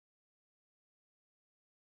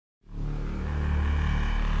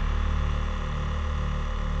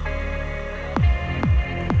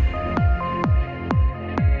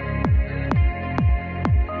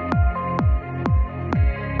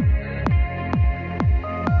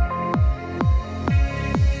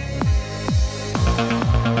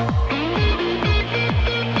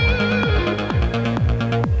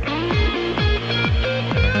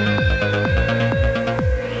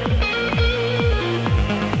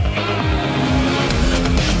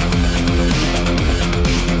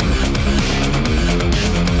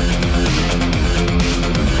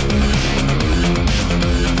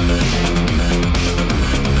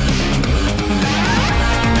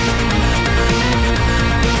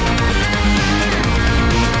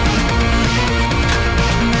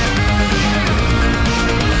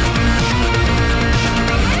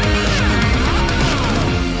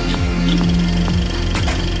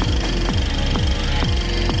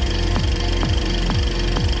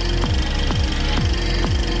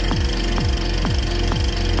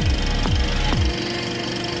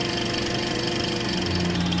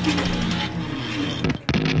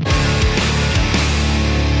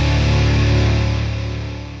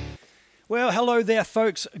Well, hello there,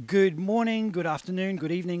 folks. Good morning, good afternoon,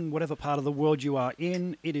 good evening, whatever part of the world you are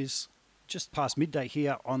in. It is just past midday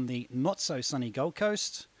here on the not so sunny Gold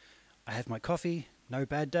Coast. I have my coffee, no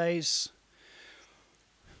bad days.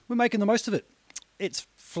 We're making the most of it. It's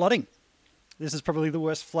flooding. This is probably the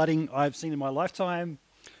worst flooding I've seen in my lifetime.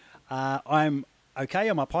 I'm okay.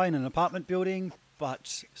 I'm up high in an apartment building,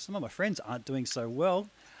 but some of my friends aren't doing so well.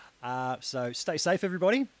 So stay safe,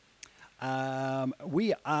 everybody.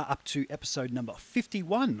 We are up to episode number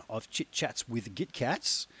 51 of Chit Chats with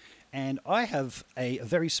GitCats, and I have a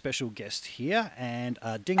very special guest here, and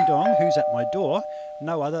Ding Dong, who's at my door,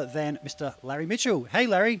 no other than Mr. Larry Mitchell. Hey,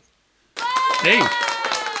 Larry. Hey.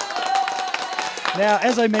 Now,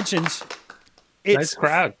 as I mentioned, it's... Nice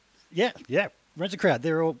crowd. Yeah, runs a crowd.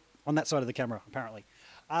 They're all on that side of the camera, apparently.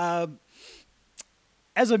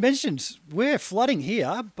 As I mentioned, we're flooding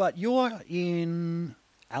here, but you're in...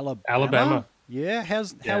 Alabama? Yeah, how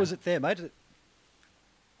is it there, mate?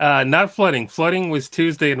 Not flooding. Flooding was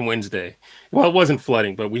Tuesday and Wednesday. Well, it wasn't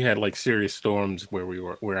flooding, but we had like serious storms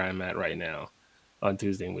where I'm at right now on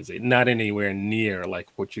Tuesday and Wednesday. Not anywhere near like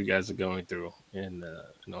what you guys are going through in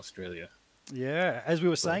Australia. Yeah, as we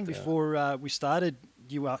were saying before we started,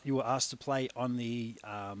 you were asked to play on the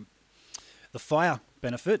fire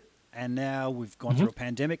benefit, and now we've gone through a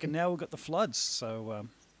pandemic, and now we've got the floods. So.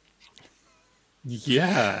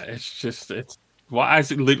 Yeah, it's well, I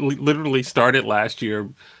literally started last year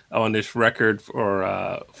on this record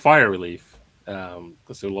for fire relief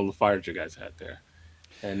because of all the fires you guys had there,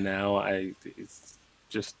 and now it's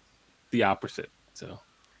just the opposite. So,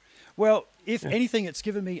 well, if anything, it's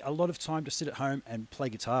given me a lot of time to sit at home and play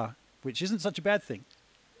guitar, which isn't such a bad thing.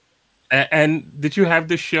 And did you have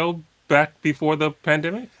this show back before the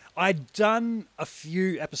pandemic? I'd done a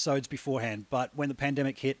few episodes beforehand, but when the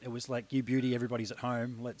pandemic hit, it was like, you beauty, everybody's at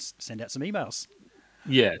home. Let's send out some emails.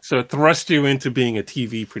 Yeah, so it thrust you into being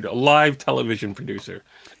a live television producer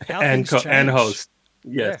and host.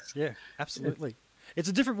 Yes. Yeah, absolutely. It's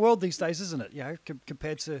a different world these days, isn't it? You know,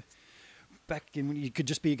 compared to back in when you could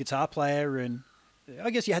just be a guitar player, and I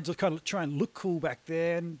guess you had to kind of try and look cool back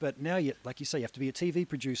then. But now, like you say, you have to be a TV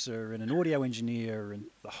producer and an audio engineer and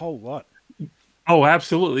the whole lot. Oh,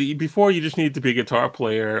 absolutely. Before, you just needed to be a guitar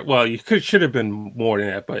player. Well, should have been more than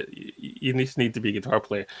that, but you just need to be a guitar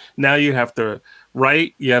player. Now you have to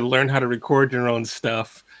write, you have to learn how to record your own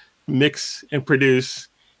stuff, mix and produce,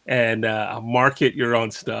 and market your own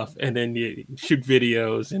stuff, and then you shoot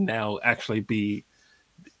videos, and now actually be,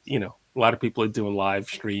 a lot of people are doing live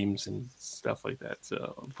streams and stuff like that,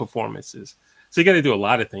 so performances. So you got to do a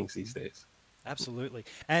lot of things these days. Absolutely.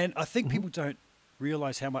 And I think people don't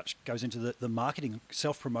realize how much goes into the marketing,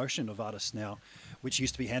 self-promotion of artists now, which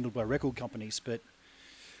used to be handled by record companies, but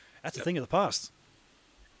that's a thing of the past.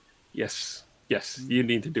 Yes, you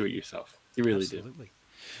need to do it yourself. You really do.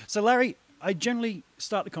 So, Larry, I generally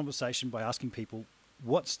start the conversation by asking people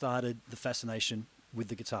what started the fascination with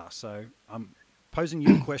the guitar. So I'm posing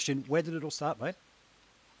you the question, where did it all start, mate?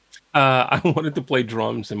 I wanted to play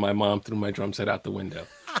drums, and my mom threw my drum set out the window.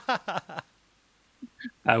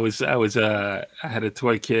 I had a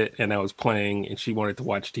toy kit, and I was playing, and she wanted to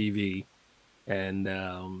watch TV, and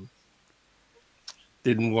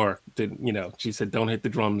didn't work. She said, "Don't hit the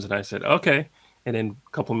drums," and I said, "Okay." And then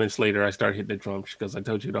a couple minutes later, I started hitting the drums. She goes, "I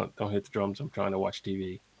told you don't hit the drums. I'm trying to watch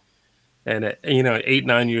TV." And at 8,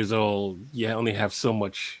 9 years old, you only have so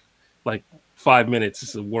much, like 5 minutes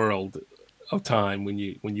is a world of time when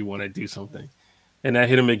you want to do something. And I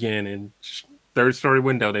hit him again, and third-story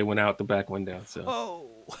window, they went out the back window. So. Oh.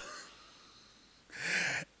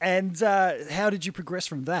 And how did you progress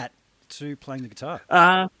from that to playing the guitar?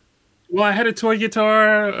 Well, I had a toy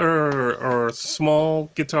guitar or a small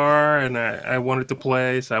guitar, and I wanted to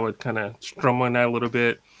play, so I would kind of strum on that a little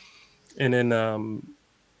bit. And then, and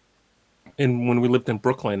when we lived in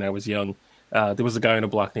Brooklyn, I was young. There was a guy on the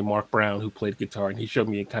block named Mark Brown who played guitar, and he showed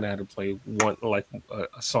me kind of how to play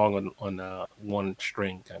a song on one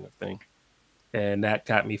string kind of thing. And that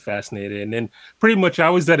got me fascinated. And then pretty much I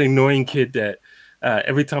was that annoying kid that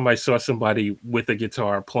every time I saw somebody with a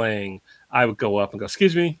guitar playing, I would go up and go,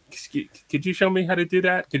 "Excuse me, could you show me how to do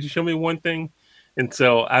that? Could you show me one thing?" And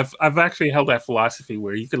so I've actually held that philosophy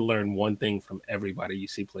where you can learn one thing from everybody you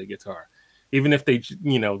see play guitar. Even if they've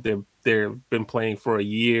been playing for a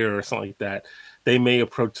year or something like that, they may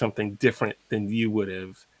approach something different than you would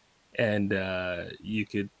have. And you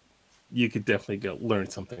could definitely learn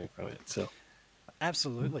something from it. So.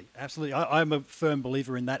 Absolutely. I'm a firm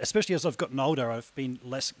believer in that, especially as I've gotten older. I've been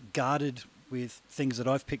less guarded with things that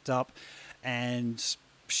I've picked up and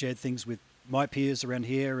shared things with my peers around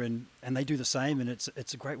here, and they do the same, and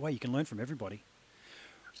it's a great way. You can learn from everybody.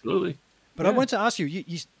 Absolutely. But I wanted to ask you,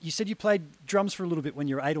 you said you played drums for a little bit when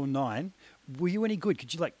you were 8 or 9. Were you any good?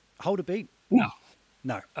 Could you like hold a beat? No,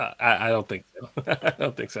 No. I don't think so. I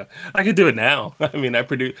don't think so. I could do it now. I mean, I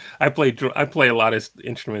play a lot of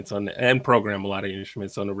instruments and program a lot of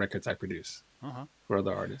instruments on the records I produce for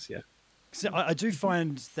other artists. Yeah. So I do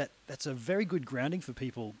find that that's a very good grounding for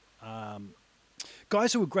people.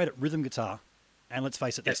 Guys who are great at rhythm guitar, and let's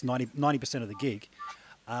face it, that's 90% of the gig,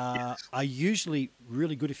 are usually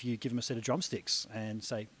really good if you give them a set of drumsticks and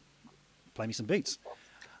say, play me some beats.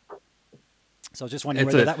 So I was just wondering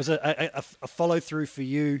whether that was a follow-through for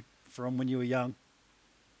you from when you were young.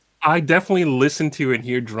 I definitely listen to and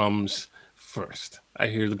hear drums first. I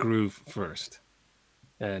hear the groove first.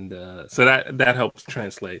 And so that helps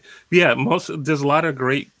translate. Yeah, there's a lot of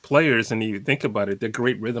great players, and you think about it, they're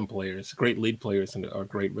great rhythm players, great lead players, and are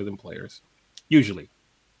great rhythm players, usually.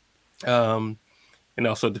 And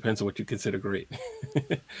also it depends on what you consider great.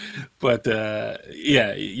 But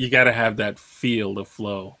yeah, you got to have that feel, the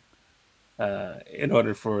flow, in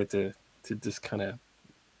order for it to just kind of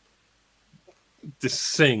just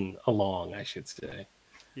sing along, I should say.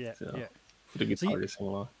 Yeah, so, yeah. For the guitar to sing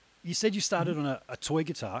along. You said you started on a toy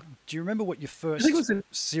guitar. Do you remember what your first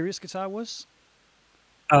serious guitar was?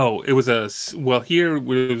 Oh, it was here it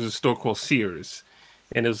was a store called Sears,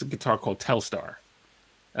 and it was a guitar called Telstar.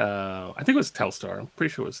 I think it was Telstar. I'm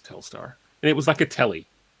pretty sure it was Telstar, and it was like a Telly.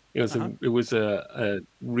 It was a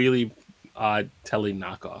really odd Telly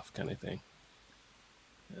knockoff kind of thing.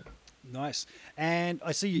 Yeah. Nice. And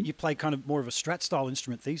I see you play kind of more of a Strat style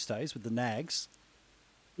instrument these days with the Nags.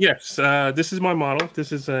 Yes, this is my model.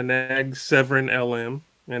 This is a Nag Severin LM,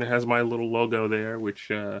 and it has my little logo there, which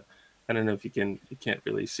I don't know if you can't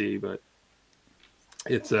really see, but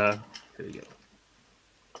it's there you go.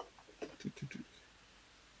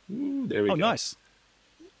 There we go. Oh, nice.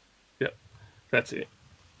 Yep, that's it.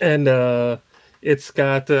 And it's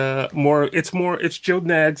got it's Joe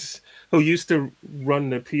Nags, who used to run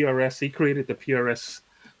the PRS. He created the PRS,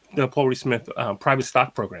 the Paul Reed Smith private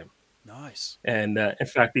stock program. Nice. And in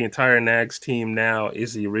fact, the entire Nags team now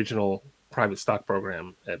is the original private stock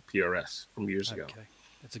program at PRS from years ago.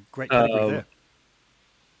 That's a great pedigree there.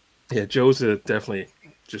 Yeah, Joe's definitely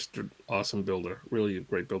just an awesome builder, really a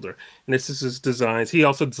great builder. And this is his designs. He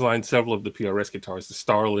also designed several of the PRS guitars, the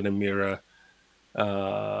Starlet and Mira,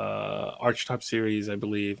 Archtop series, I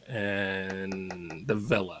believe, and the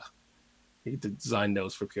Vela. He designed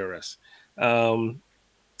those for PRS.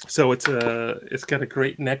 So it's got a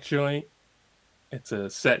great neck joint. It's a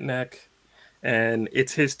set neck, and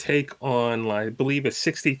it's his take on, I believe, a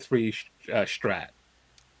 63 Strat.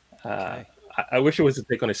 Okay. I wish it was a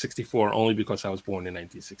take on a 64, only because I was born in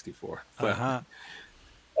 1964. But,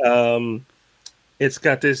 it's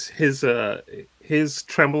got his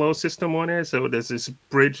tremolo system on it. So there's this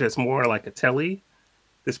bridge that's more like a telly,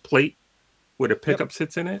 this plate where the pickup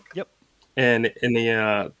sits in it. Yep. And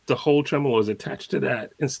the whole tremolo is attached to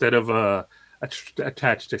that instead of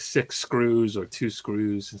attached to 6 screws or 2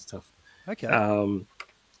 screws and stuff. Okay. So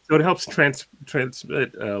it helps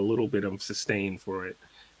transmit a little bit of sustain for it.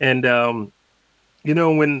 And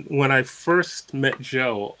when I first met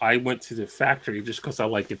Joe, I went to the factory just because I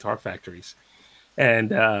like guitar factories,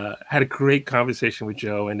 and had a great conversation with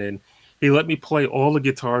Joe. And then he let me play all the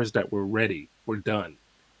guitars that were done.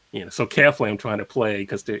 So carefully I'm trying to play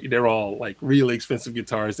because they're all like really expensive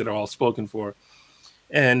guitars that are all spoken for.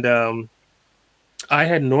 And I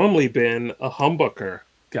had normally been a humbucker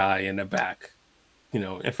guy in the back.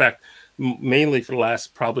 In fact, mainly for the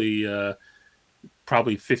last probably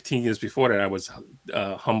 15 years before that, I was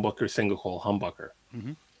humbucker, single coil humbucker.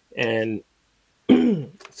 Mm-hmm. And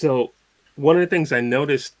so one of the things I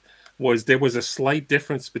noticed was there was a slight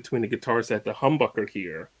difference between the guitars at the humbucker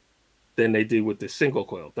here than they do with the single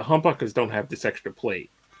coil. The humbuckers don't have this extra plate.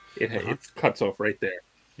 It cuts off right there.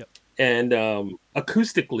 Yep. And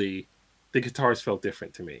acoustically, the guitars felt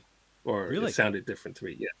different to me, or really? It sounded different to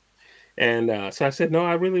me. Yeah. And so I said, no,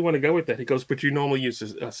 I really want to go with that. He goes, but you normally use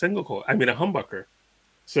a single coil. I mean, a humbucker.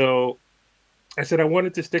 So I said I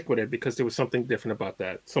wanted to stick with it because there was something different about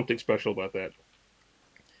that, something special about that.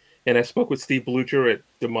 And I spoke with Steve Blucher at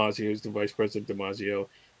DiMaggio, who's the vice president of DiMaggio.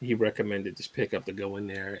 He recommended this pickup to go in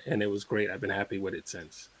there, and it was great. I've been happy with it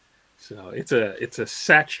since. So it's a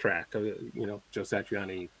Satch track, Joe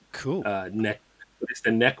Satriani. Cool. Neck. It's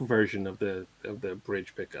the neck version of the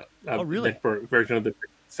bridge pickup. Oh, really? Neck version of the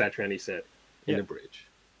Satriani set in the bridge.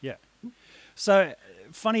 Yeah. So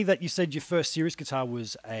funny that you said your first series guitar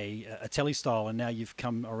was a Telly style, and now you've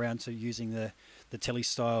come around to using the Telly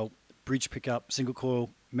style bridge pickup, single coil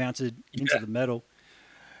mounted into the metal.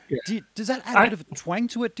 Yeah. Does that add a bit of a twang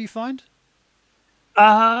to it, do you find?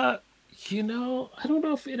 I don't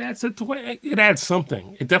know if it adds it adds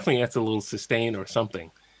something. It definitely adds a little sustain or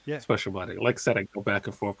something Yeah. special about it. Like I said, I went back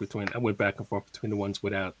and forth between the ones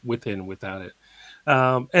with it and without it.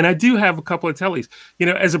 And I do have a couple of tellies.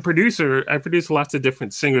 As a producer, I produce lots of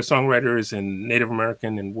different singer-songwriters and Native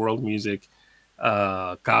American and world music,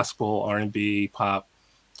 gospel, R&B, pop.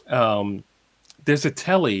 Um, there's a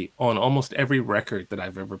telly on almost every record that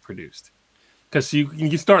I've ever produced. Because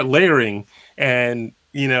you start layering and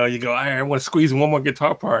you go, I want to squeeze in one more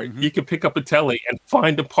guitar part. Mm-hmm. You can pick up a telly and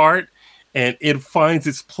find a part and it finds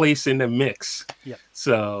its place in the mix. Yeah.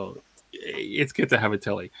 So it's good to have a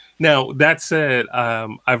telly. Now that said,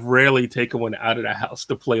 I've rarely taken one out of the house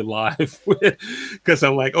to play live with, because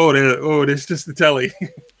I'm like, there's just the telly.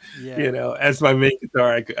 Yeah. As my main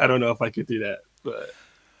guitar, I don't know if I could do that, but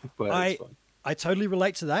it's fun. I totally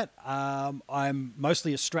relate to that. I'm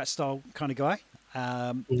mostly a Strat style kind of guy,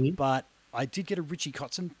 Mhm. but I did get a Richie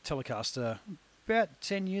Kotzen Telecaster about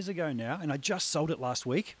 10 years ago now, and I just sold it last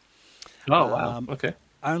week. Oh wow, okay.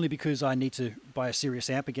 Only because I need to buy a serious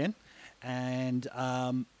amp again, and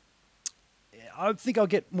I think I'll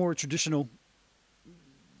get more traditional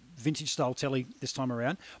vintage style telly this time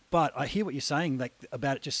around. But I hear what you're saying, like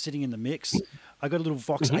about it just sitting in the mix. I got a little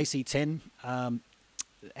Vox Mhm. AC10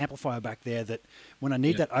 amplifier back there that when I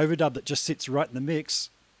need Yeah. that overdub that just sits right in the mix,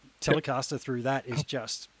 Telecaster through that is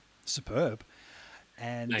just superb.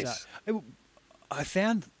 And Nice. I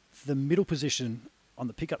found the middle position on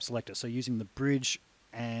the pickup selector, so using the bridge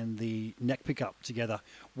and the neck pickup together,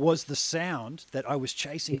 was the sound that I was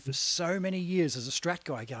chasing for so many years as a Strat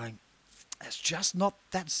guy, going, it's just not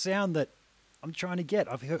that sound that I'm trying to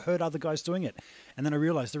get. I've heard other guys doing it. And then I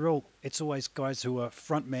realized it's always guys who are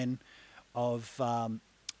frontmen of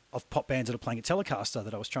pop bands that are playing a Telecaster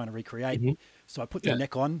that I was trying to recreate. Mhm. So I put the Yeah.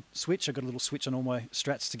 neck on switch. I got a little switch on all my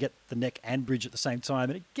Strats to get the neck and bridge at the same time.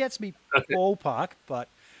 And it gets me Okay. ballpark, but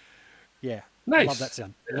yeah, love that Nice.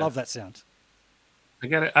 sound. Yeah. Love that sound. I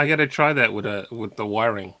gotta try that with the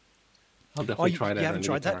wiring. I'll Oh, definitely you, try you that on haven't the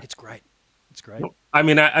tried that? guitar. It's great. It's great. Nope. I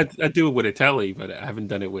mean, I do it with a telly, but I haven't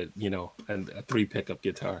done it with a three pickup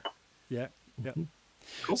guitar. Yeah. Yeah.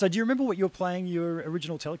 Cool. So do you remember what you were playing your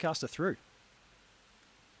original Telecaster through?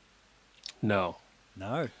 No,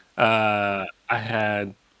 No. I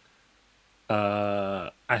had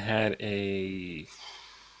a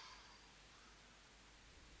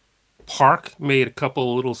Park made a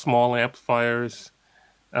couple little small amplifiers.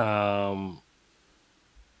 Um,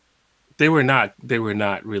 they were not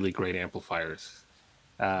really great amplifiers.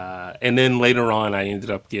 And then later on, I ended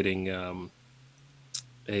up getting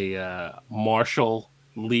a Marshall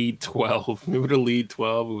Lead 12. Remember the Lead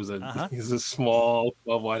 12? It was a Uh-huh. it was a small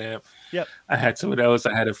 12-watt amp. Yep. I had some of those.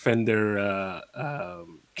 I had a Fender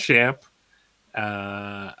Champ.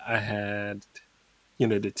 I had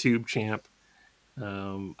the Tube Champ.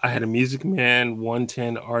 I had a Music Man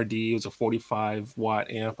 110 RD. It was a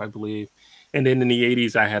 45-watt amp, I believe. And then in the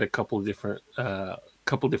 80s, I had a couple of different. I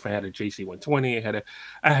had a JC 120.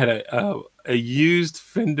 I had a used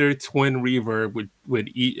Fender Twin Reverb with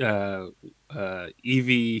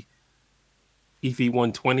EV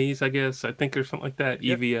 120s, I guess, I think, or something like that.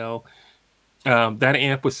 Yep. EVL. That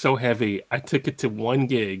amp was so heavy, I took it to one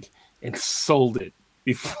gig and sold it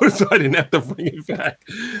before, so I didn't have to bring it back.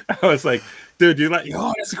 I was like, dude, you're like,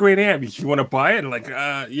 oh, that's a great amp. You want to buy it? And like,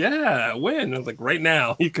 yeah, when? I was like, right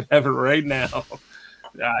now. You can have it right now.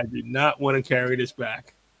 I did not want to carry this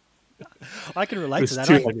back. I can It relate to was that.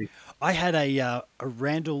 too heavy. I had a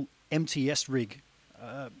Randall MTS rig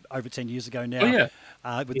over 10 years ago now, Oh, yeah.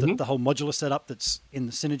 with Mhm. the whole modular setup that's in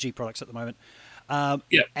the Synergy products at the moment.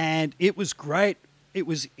 Yeah. And it was great. It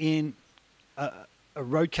was in a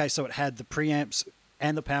road case, so it had the preamps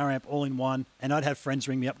and the power amp all in one. And I'd have friends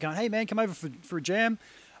ring me up going, hey, man, come over for a jam.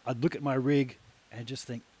 I'd look at my rig and just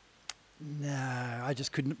think, no, I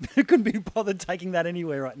just couldn't be bothered taking that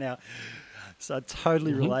anywhere right now. So I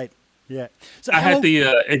totally Mhm. relate. Yeah. So I how had long? the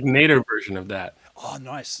Ignator version of that. Oh,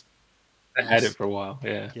 nice. I had it Nice. for a while.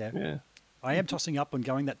 Yeah. Yeah. Yeah. I am tossing up on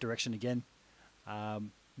going that direction again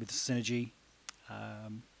with the Synergy.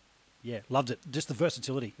 Yeah, loved it. Just the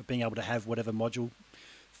versatility of being able to have whatever module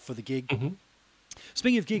for the gig. Mhm.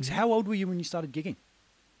 Speaking of gigs, how old were you when you started gigging?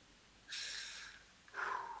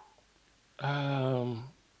 Um,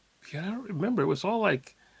 yeah, I don't remember. It was all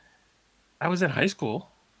like I was in high school,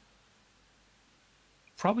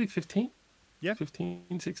 probably 15, Yeah.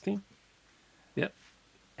 15, 16. Yep.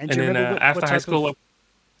 And do And you then remember what after high type school, of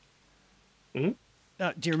Mhm. do you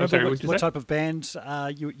I'm remember sorry, what'd you what say? type of band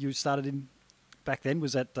you started in back then?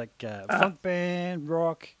 Was that like Uh, funk band,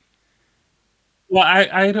 rock?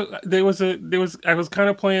 Well, there was I was kind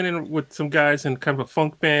of playing in with some guys in kind of a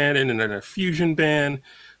funk band and in a fusion band,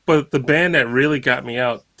 but the band that really got me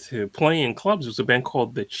out to play in clubs was a band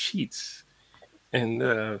called The Cheats. And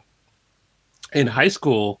in high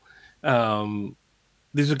school, um,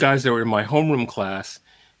 these are guys that were in my homeroom class,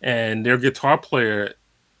 and their guitar player,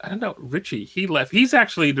 I don't know, Richie, he left. He's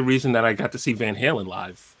actually the reason that I got to see Van Halen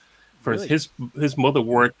live. For Really? his mother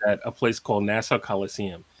worked at a place called Nassau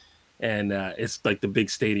Coliseum, and it's like the big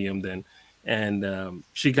stadium then. And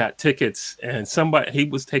she got tickets, and somebody he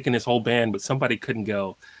was taking his whole band, but somebody couldn't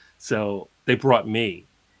go, so they brought me,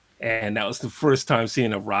 and that was the first time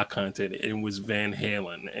seeing a rock concert. It was Van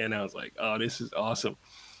Halen, and I was like, "Oh, this is awesome."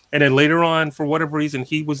 And then later on, for whatever reason,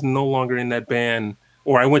 he was no longer in that band,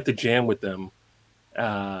 or I went to jam with them,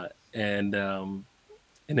 uh, and um,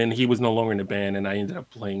 and then he was no longer in the band, and I ended up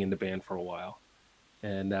playing in the band for a while.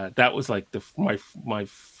 And that was like my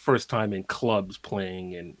first time in clubs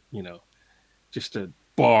playing, and just a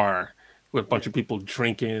bar with a bunch Yeah. of people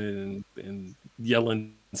drinking and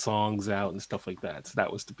yelling songs out and stuff like that. So that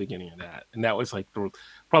was the beginning of that, and that was like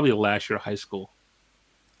probably the last year of high school.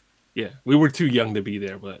 Yeah, we were too young to be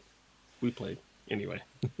there, but we played anyway.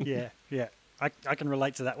 Yeah, yeah. I can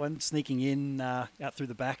relate to that one. Sneaking in out through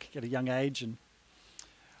the back at a young age, and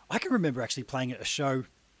I can remember actually playing at a show,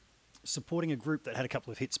 supporting a group that had a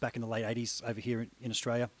couple of hits back in the late '80s over here in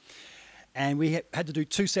Australia, and we had to do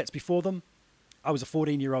two sets before them. I was a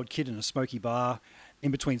 14-year-old kid in a smoky bar. In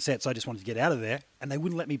between sets, I just wanted to get out of there, and they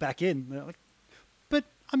wouldn't let me back in. They're like, "But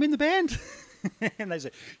I'm in the band," and they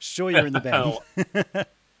said, "Sure, you're in the band." Oh,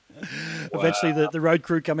 Eventually, wow, the road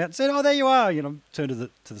crew come out and said, "Oh, there you are." Turned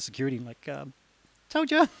to the security, like,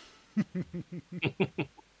 "Told you."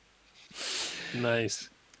 nice.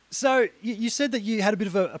 So you said that you had a bit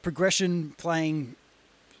of a progression playing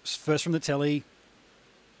first from the telly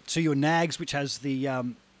to your Nags, which has the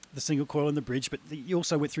single coil and the bridge, but you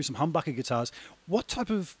also went through some humbucker guitars. What type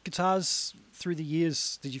of guitars through the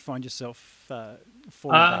years did you find yourself falling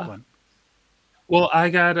back Uh, on? well, I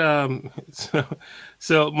got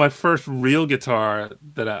so my first real guitar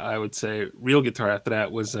that I would say real guitar after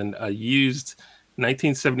that was a used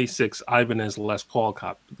 1976 Ibanez Les Paul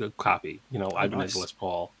copy, Oh, Ibanez nice. Les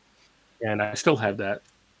Paul, and I still have that.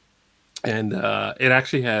 And it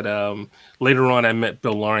actually had later on I met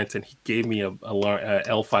Bill Lawrence, and he gave me a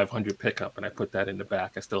L500 pickup, and I put that in the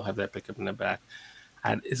back. I still have that pickup in the back.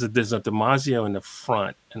 And there's a Damasio in the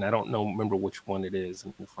front, and I don't remember which one it is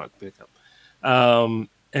in the front pickup. And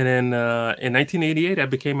then in 1988, I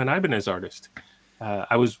became an Ibanez artist.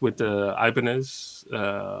 I was with Ibanez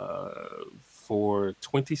for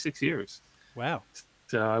 26 years. Wow.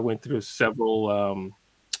 So I went through several.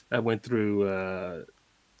 I went through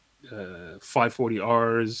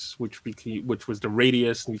 540Rs, which was the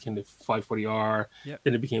Radius, and became the 540R. Yep.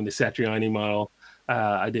 Then it became the Satriani model.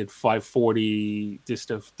 I did 540.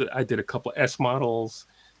 I did a couple S models.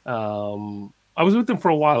 I was with them for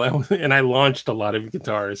a while, and I launched a lot of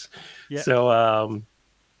guitars. Yep. So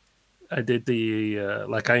I did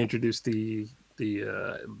I introduced the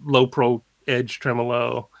low pro edge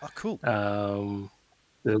tremolo, Oh, cool.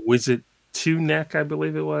 the Wizard 2 neck, I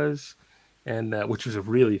believe it was, and which was a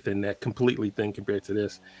really thin neck, completely thin compared to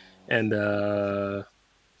this, and uh,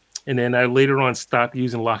 and then I later on stopped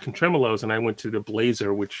using lock and tremolos, and I went to the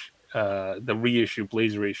Blazer, which the reissue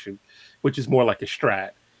Blazer issue, which is more like a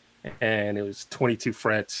Strat, and it was 22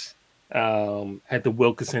 frets. Had the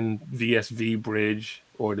Wilkinson VSV bridge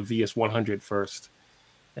or the VS 100 first,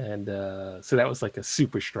 and so that was like a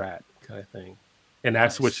super Strat kind of thing. And I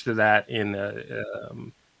Nice. switched to that in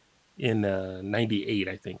 98,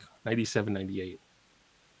 I think 97, 98.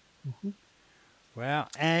 Wow. Yeah.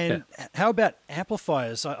 And how about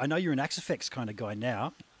amplifiers? I know you're an Axe-Fx kind of guy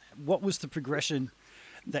now. What was the progression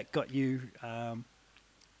that got you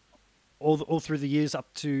all through the years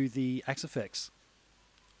up to the Axe-Fx?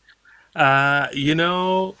 Uh, you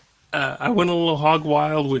know, I went a little hog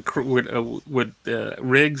wild with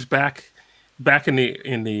rigs back in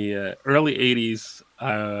the early '80s.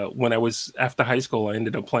 When I was after high school, I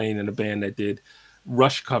ended up playing in a band that did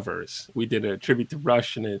Rush covers. We did a tribute to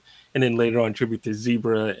Rush, and then later on tribute to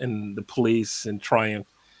Zebra and the Police and Triumph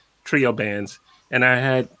trio bands. And I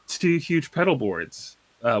had two huge pedal boards,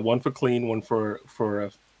 one for clean, one for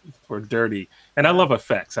dirty. And I love Wow.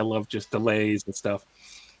 effects. I love just delays and stuff.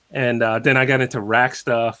 And then I got into rack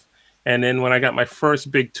stuff. And then when I got my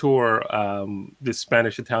first big tour, this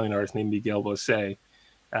Spanish Italian artist named Miguel Bosé,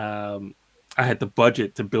 um, I had the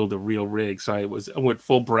budget to build a real rig. So I went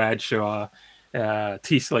full Bradshaw,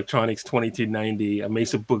 T Electronics 2290, a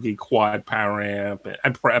Mesa Boogie quad power amp,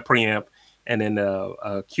 a preamp, and then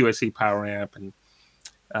a QSE power amp. And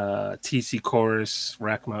TC chorus,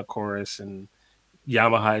 rack mount chorus, and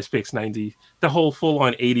Yamaha SPX90, the whole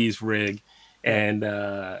full-on 80s rig. And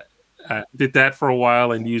I did that for a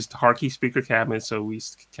while and used Harkey speaker cabinets, so we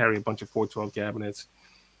used to carry a bunch of 412 cabinets.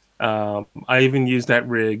 I even used that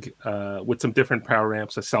rig with some different power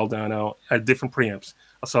amps, a Soldano, different preamps,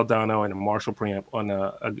 a Soldano and a Marshall preamp on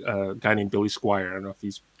a guy named Billy Squire. I don't know if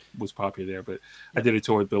he was popular there, but I did a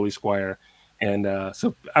tour with Billy Squire. And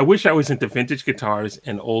so I wish I was into vintage guitars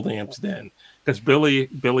and old amps then, because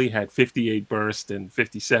Billy had 58 burst and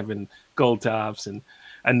 57 gold tops and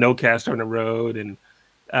a Nocaster on the road. And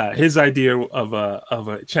his idea of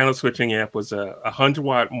a channel switching amp was a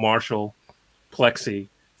 100-watt Marshall Plexi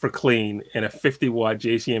for clean and a 50-watt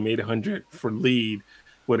JCM 800 for lead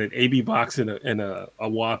with an AB box and a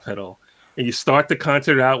wah pedal. And you start the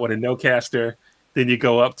concert out with a Nocaster, then you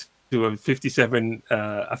go up to a 59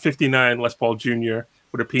 Les Paul Jr.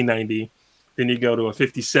 with a P90. Then you go to a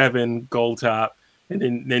 57 gold top, and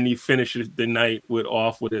then you finish the night with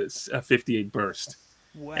a 58 burst.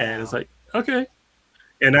 Wow. And it's like, okay.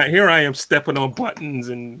 And here I am stepping on buttons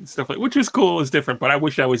and stuff like, which was cool, is different, but I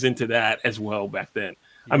wish I was into that as well back then.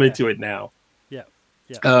 Yeah. I'm into it now. Yeah.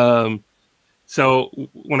 So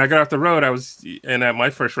when I got off the road, my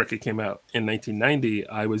first record came out in 1990.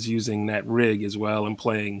 I was using that rig as well and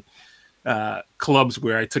playing clubs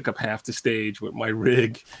where I took up half the stage with my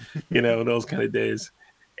rig, those kind of days.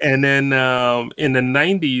 And then in the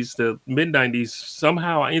 90s, the mid 90s,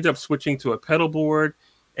 somehow I ended up switching to a pedal board.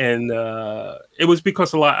 And it was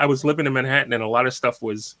because I was living in Manhattan and a lot of stuff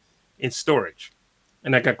was in storage.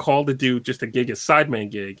 And I got called to do just a sideman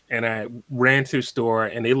gig. And I ran to a store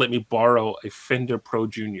and they let me borrow a Fender Pro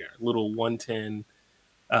Junior, little 110,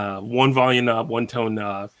 one volume knob, one tone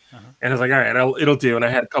knob. And I was like, all right, it'll do. And I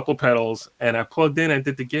had a couple pedals and I plugged in and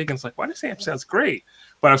did the gig. And it's like, wow, this amp sounds great.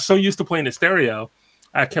 But I was so used to playing the stereo.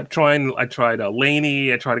 I kept trying. I tried a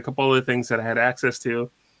Laney. I tried a couple other things that I had access to.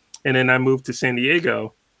 And then I moved to San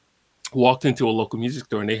Diego, walked into a local music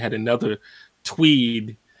store and they had another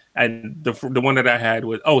Tweed. And the one that I had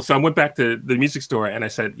was, so I went back to the music store and I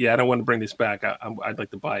said, yeah, I don't want to bring this back. I'd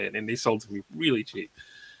like to buy it. And they sold it to me really cheap.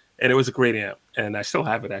 And it was a great amp. And I still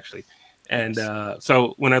have it, actually. And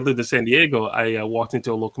so when I lived in San Diego, I walked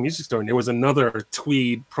into a local music store and there was another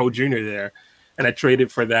Tweed Pro Junior there. And I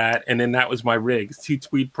traded for that. And then that was my rig. 2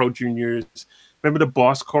 Tweed Pro Juniors. Remember the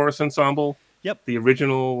Boss Chorus Ensemble? Yep. The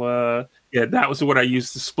original. That was what I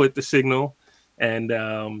used to split the signal.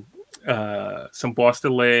 And some Boss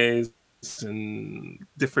delays and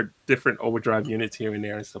different overdrive units here and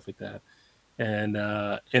there and stuff like that. And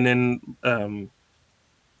then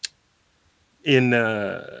in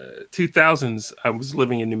 2000s, I was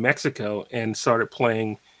living in New Mexico and started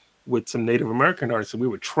playing with some Native American artists. And we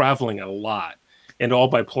were traveling a lot and all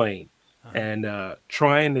by plane. And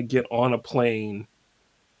trying to get on a plane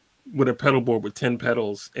with a pedal board with 10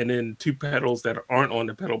 pedals and then 2 pedals that aren't on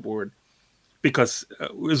the pedal board, because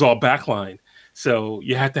it was all backline. So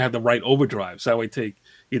you had to have the right overdrive. So I would take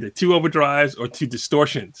either 2 overdrives or 2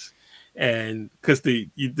 distortions. And because the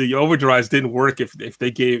overdrives didn't work if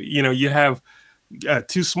they gave, you have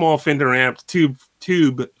 2 small Fender amps, tube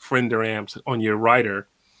Fender amps on your rider.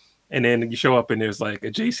 And then you show up and there's like a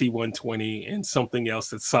JC 120 and something else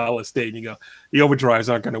that's solid state. And you go, the overdrives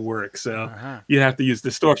aren't going to work. So you have to use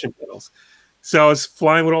distortion pedals. So I was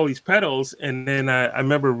flying with all these pedals, and then I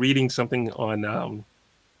remember reading something on, I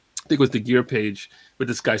think it was the Gear page with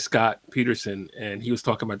this guy, Scott Peterson, and he was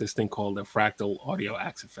talking about this thing called the Fractal Audio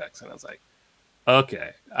Axe Effects. And I was like,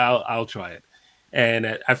 okay, I'll try it.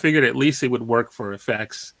 And I figured at least it would work for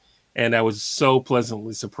effects. And I was so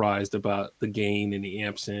pleasantly surprised about the gain and the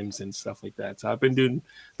amp sims and stuff like that. So I've been doing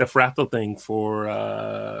the Fractal thing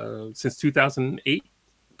since 2008,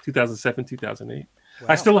 2007, 2008. Wow.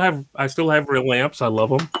 I still have real amps. I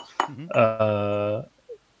love them. Mm-hmm.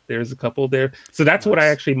 There's a couple there. So that's what I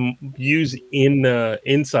actually use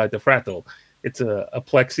inside the Fractal. It's a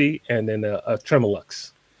Plexi and then a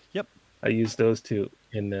Tremolux. Yep. I use those two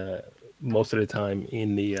in most of the time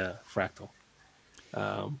in the Fractal.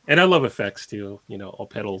 And I love effects too, all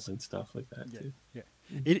pedals and stuff like that too. Yeah.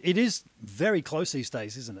 It is very close these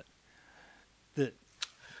days, isn't it?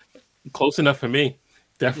 Close enough for me.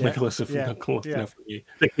 Definitely close enough for me.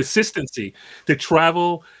 The consistency, to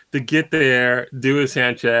travel, to get there, do a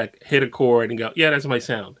sound check, hit a chord, and go, yeah, that's my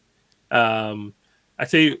sound. I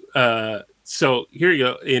tell you, so here you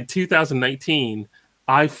go. In 2019,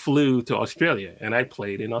 I flew to Australia and I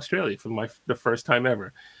played in Australia for the first time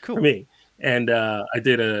ever for me. And I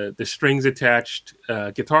did the Strings Attached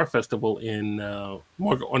Guitar Festival on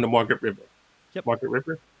the Margaret River. Yep. Margaret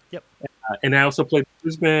River. Yep. And I also played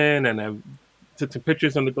Brisbane, and I took some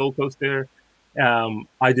pictures on the Gold Coast there.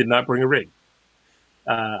 I did not bring a rig.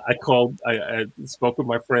 I spoke with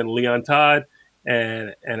my friend Leon Todd,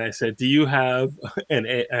 and I said, "Do you have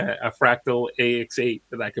a Fractal AX8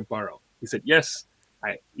 that I could borrow?" He said, "Yes."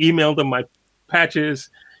 I emailed him my patches.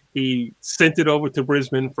 He sent it over to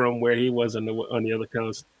Brisbane from where he was on the other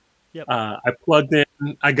coast. Yep. I plugged in.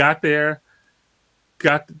 I got there,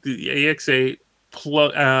 got the AX8.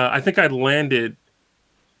 I think I landed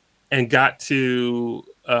and got to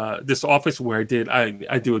this office where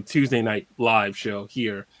I do a Tuesday night live show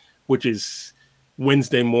here, which is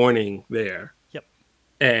Wednesday morning there. Yep.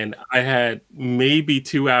 And I had maybe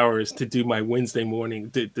 2 hours to do my Wednesday morning,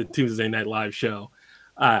 the Tuesday night live show.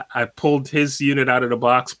 I pulled his unit out of the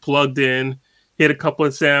box, plugged in, hit a couple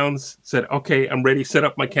of sounds, said, "Okay, I'm ready," set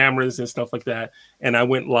up my cameras and stuff like that. And I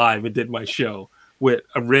went live and did my show with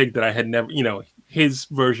a rig that I had never, his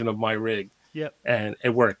version of my rig. Yep. And it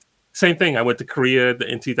worked. Same thing. I went to Korea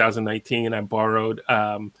in 2019. I borrowed.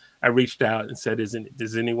 I reached out and said,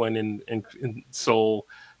 "Does anyone in Seoul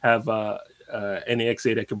have an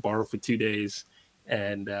AX8 I could borrow for 2 days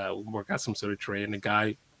and work out some sort of trade?" And the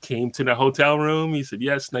guy came to the hotel room. He said,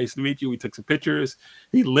 "Yes, nice to meet you." We took some pictures.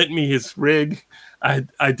 He lent me his rig.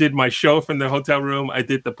 I did my show from the hotel room. I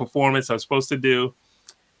did the performance I was supposed to do.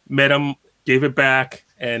 Met him, gave it back,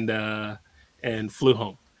 and flew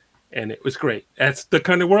home. And it was great. That's the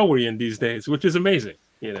kind of world we're in these days, which is amazing,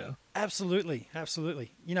 Absolutely,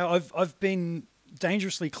 absolutely. I've been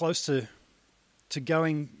dangerously close to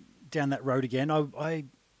going down that road again. I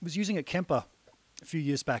was using a Kemper a few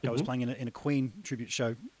years back. I was playing in a Queen tribute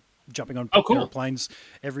show, jumping on airplanes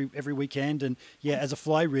every weekend, and as a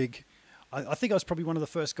fly rig, I think I was probably one of the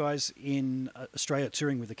first guys in Australia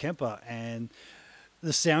touring with a Kemper. And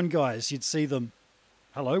the sound guys, you'd see them,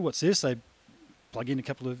 "Hello, what's this?" They plug in a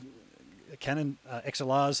couple of Canon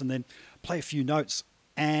XLRs and then play a few notes,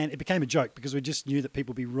 and it became a joke because we just knew that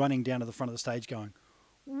people would be running down to the front of the stage going,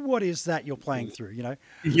 "What is that you're playing through?"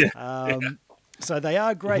 So they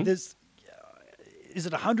are great. Is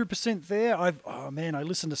it 100% there? I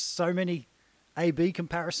listen to so many A/B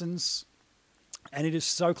comparisons, and it is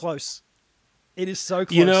so close. It is so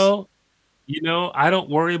close. I don't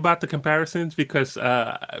worry about the comparisons because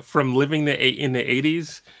from living in the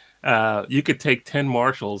 80s, you could take 10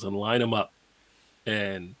 Marshalls and line them up,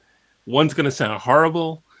 and one's going to sound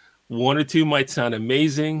horrible. One or two might sound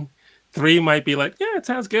amazing. Three might be like, "Yeah, it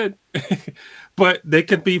sounds good." But they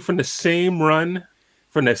could be from the same run,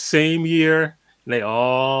 from the same year, and they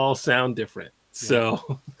all sound different. Yeah.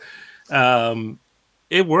 So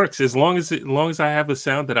it works as long as I have a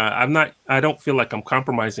sound that I don't feel like I'm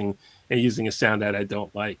compromising and using a sound that I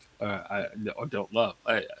don't like or don't love.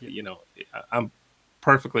 I'm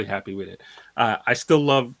perfectly happy with it. I still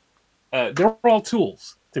love. They're all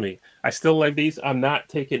tools to me. I still like these. I'm not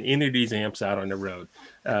taking any of these amps out on the road.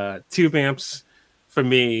 Tube amps, for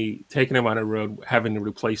me, taking them on the road, having to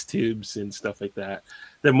replace tubes and stuff like that.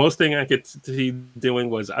 The most thing I could see doing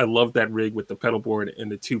was I love that rig with the pedal board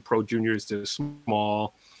and the two Pro Juniors. They're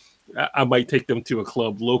small. I might take them to a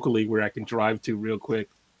club locally where I can drive to real quick.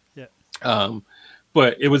 Yeah.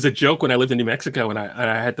 But it was a joke when I lived in New Mexico and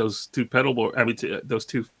I had those two those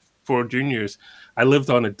two Pro Juniors. I lived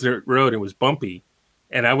on a dirt road. It was bumpy,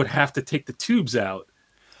 and I would have to take the tubes out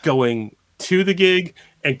going to the gig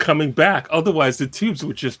and coming back. Otherwise, the tubes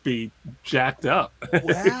would just be jacked up.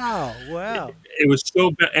 Wow. It was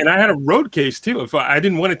so bad. And I had a road case too. If I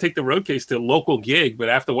didn't want to take the road case to a local gig, but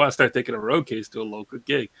after a while I started taking a road case to a local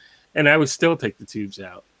gig, and I would still take the tubes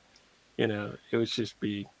out. It would just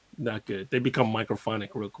be not good. They become microphonic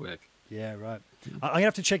real quick. Yeah, right. I'm going to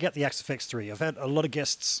have to check out the Axe FX3. I've had a lot of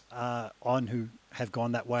guests on who have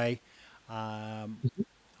gone that way.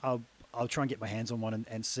 I'll try and get my hands on one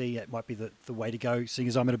and see. It might be the way to go, seeing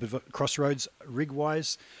as I'm at a bit of a crossroads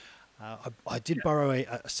rig-wise. I did borrow a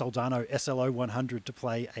Soldano SLO 100 to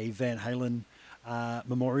play a Van Halen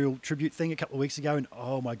memorial tribute thing a couple of weeks ago, and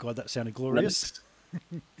oh my God, that sounded glorious.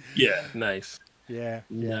 Nice. Yeah, nice. Yeah.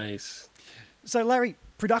 Nice. So, Larry,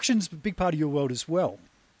 production's a big part of your world as well.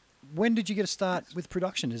 When did you get a start with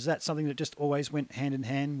production? Is that something that just always went hand in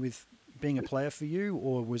hand with being a player for you,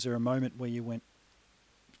 or was there a moment where you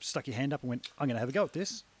stuck your hand up and went, "I'm going to have a go at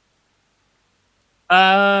this"?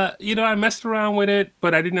 I messed around with it,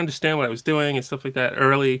 but I didn't understand what I was doing and stuff like that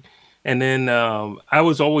early. And then I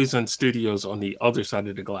was always in studios on the other side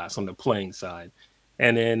of the glass, on the playing side.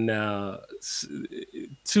 And then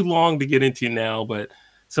too long to get into now, but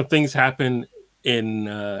some things happened in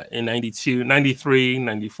 92, 93,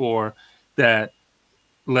 94 that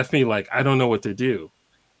left me like, I don't know what to do.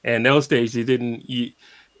 And those days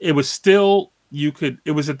it was still you could,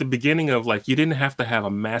 it was at the beginning of like, you didn't have to have a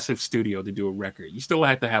massive studio to do a record. You still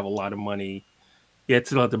had to have a lot of money. You had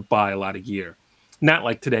to buy a lot of gear. Not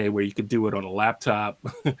like today where you could do it on a laptop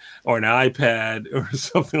or an iPad or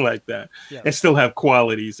something like that Yeah. and still have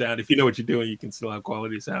quality sound. If you know what you're doing, you can still have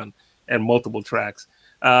quality sound and multiple tracks.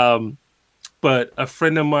 But a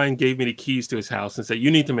friend of mine gave me the keys to his house and said,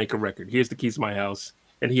 "You need to make a record. Here's the keys to my house."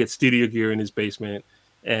 And he had studio gear in his basement.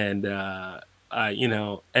 And,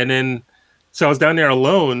 and then, so I was down there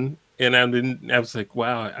alone and I was like,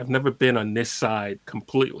 wow, I've never been on this side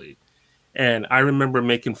completely. And I remember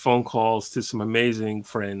making phone calls to some amazing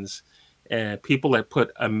friends and people that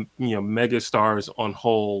put mega stars on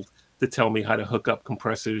hold to tell me how to hook up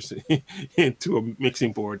compressors into a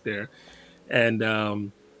mixing board there. And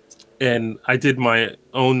I did my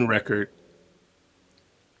own record.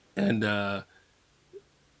 And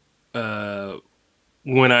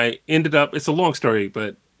when I ended up, it's a long story,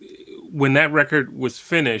 but when that record was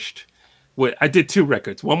finished, I did two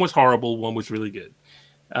records. One was horrible, one was really good.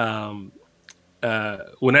 When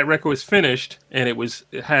that record was finished and it was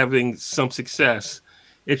having some success,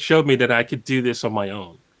 it showed me that I could do this on my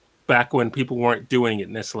own. Back when people weren't doing it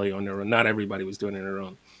necessarily on their own, not everybody was doing it on their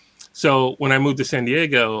own. So when I moved to San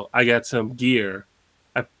Diego, I got some gear.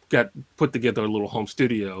 I got put together a little home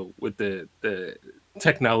studio with the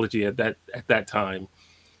technology at that time,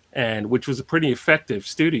 and which was a pretty effective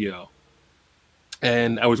studio.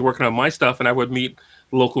 And I was working on my stuff, and I would meet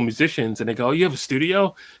local musicians, and they go, "Oh, you have a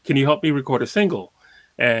studio? Can you help me record a single?"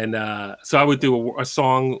 And so I would do a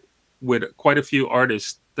song with quite a few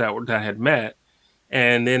artists that I had met.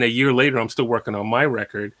 And then a year later, I'm still working on my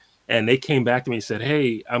record, and they came back to me and said,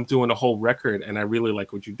 "Hey, I'm doing a whole record, and I really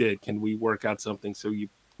like what you did. Can we work out something so you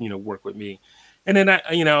work with me?" And then I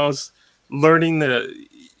was learning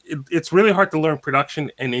it's really hard to learn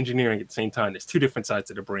production and engineering at the same time. There's two different sides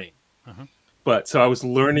of the brain. Uh-huh. But so I was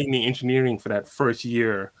learning the engineering for that first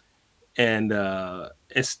year, and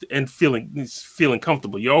feeling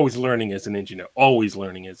comfortable. You're always learning as an engineer, always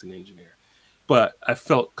learning as an engineer. But I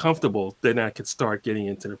felt comfortable. Then I could start getting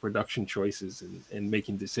into the production choices and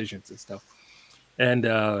making decisions and stuff. And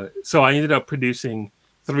so I ended up producing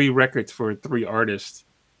 3 records for 3 artists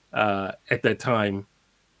at that time,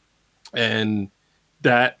 and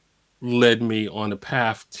that led me on a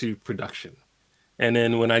path to production. And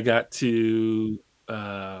then when I got to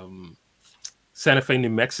Santa Fe, New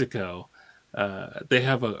Mexico, they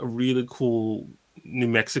have a really cool New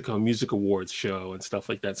Mexico Music Awards show and stuff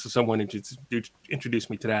like that. So someone introduced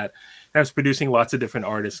me to that. I was producing lots of different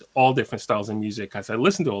artists, all different styles of music, as I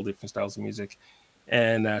listened to all different styles of music,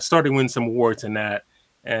 and started winning some awards in that.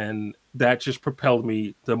 And that just propelled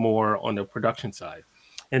me the more on the production side.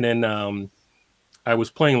 And then I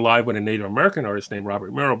was playing live with a Native American artist named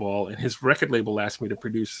Robert Mirabal, and his record label asked me to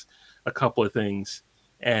produce a couple of things.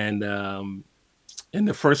 And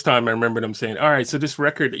the first time I remember them saying, "All right, so this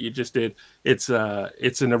record that you just did, it's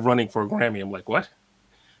in the running for a Grammy." I'm like, "What?"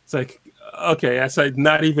 It's like, okay, that's like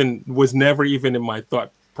was never even in my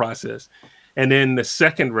thought process. And then the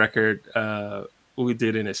second record we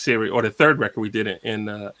did in a series, or the third record we did in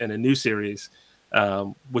a new series,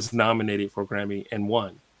 was nominated for a Grammy and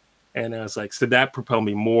won. And I was like, so that propelled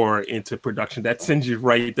me more into production. That sends you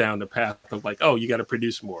right down the path of like, oh, you got to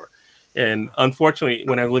produce more. And unfortunately,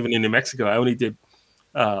 when I was living in New Mexico, I only did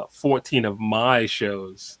 14 of my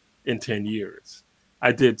shows in 10 years.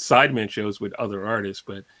 I did sideman shows with other artists,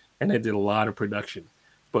 and I did a lot of production,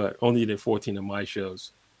 but only did 14 of my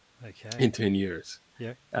shows in 10 years.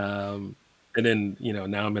 Yeah. And then,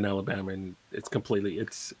 now I'm in Alabama, and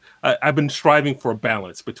I've been striving for a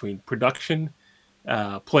balance between production,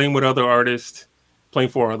 playing with other artists, playing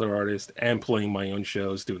for other artists, and playing my own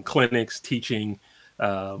shows, doing clinics, teaching,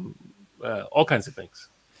 all kinds of things.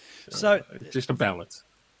 So just a balance.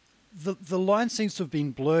 The line seems to have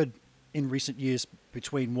been blurred in recent years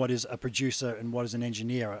between what is a producer and what is an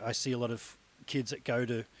engineer. I see a lot of kids that go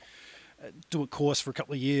to do a course for a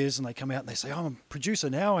couple of years and they come out and they say, "Oh, I'm a producer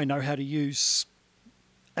now. I know how to use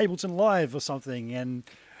Ableton Live or something." And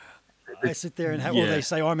I sit there and or they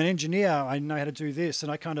say, "Oh, I'm an engineer. I know how to do this."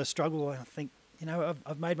 And I kind of struggle. I think,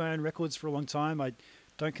 I've made my own records for a long time. I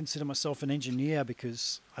don't consider myself an engineer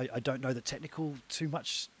because I don't know the technical too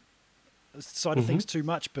much side of things too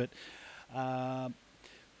much. But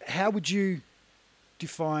how would you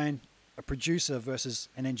define a producer versus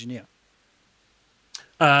an engineer?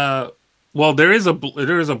 Well, there is a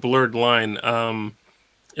blurred line.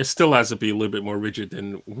 It still has to be a little bit more rigid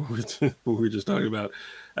than what we were just talking about.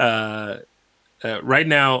 Right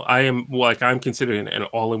now, I'm considered an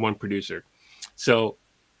all-in-one producer. So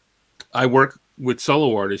I work with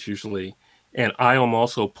solo artists usually, and I am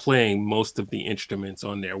also playing most of the instruments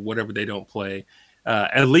on there, whatever they don't play,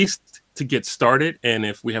 at least to get started. And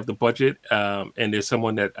if we have the budget, and there's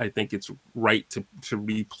someone that I think it's right to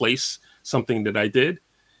replace something that I did,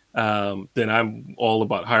 then I'm all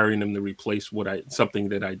about hiring them to replace something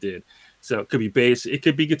that I did. So it could be bass, it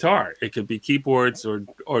could be guitar, it could be keyboards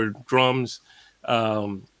or drums.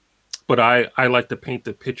 But I like to paint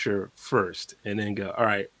the picture first and then go, all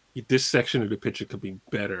right, this section of the picture could be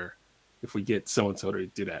better if we get so and so to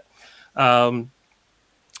do that. Um,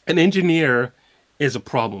 an engineer is a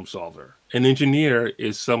problem solver. An engineer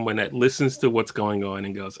is someone that listens to what's going on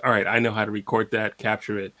and goes, all right, I know how to record that,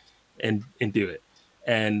 capture it, and do it.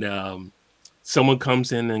 And someone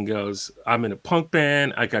comes in and goes, I'm in a punk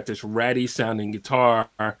band. I got this ratty sounding guitar,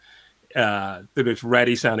 to this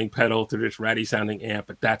ratty sounding pedal, to this ratty sounding amp,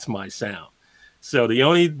 but that's my sound. So the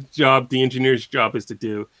only job the engineer's job is to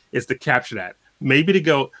do is to capture that. Maybe to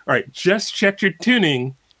go, all right, just check your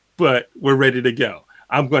tuning, but we're ready to go.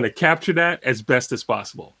 I'm going to capture that as best as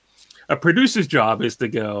possible. A producer's job is to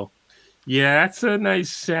go, yeah, that's a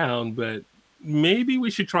nice sound, but maybe we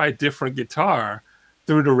should try a different guitar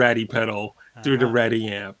through the ratty pedal, through the ratty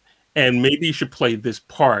amp, and maybe you should play this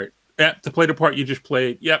part. To play the part you just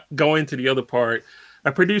played, yep, go into the other part.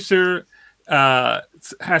 A producer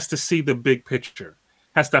has to see the big picture,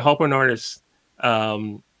 has to help an artist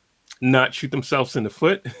not shoot themselves in the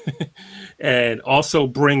foot, and also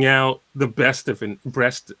bring out the best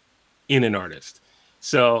in an artist.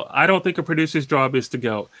 So I don't think a producer's job is to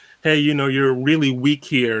go, hey, you're really weak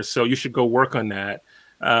here, so you should go work on that.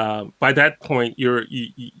 By that point, you're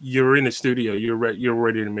in the studio, you're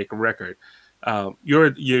ready to make a record.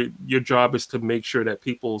 Your job is to make sure that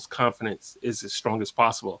people's confidence is as strong as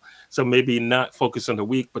possible. So maybe not focus on the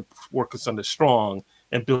weak, but focus on the strong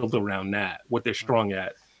and build around that, what they're strong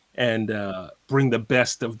at, and bring the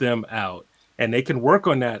best of them out. And they can work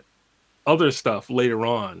on that other stuff later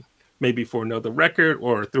on, maybe for another record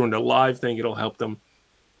or through a live thing, it'll help them.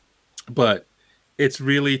 But it's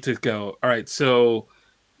really to go, all right, so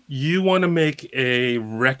you want to make a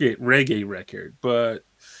reggae record, but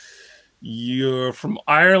you're from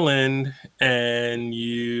Ireland and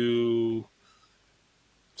you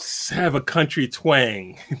have a country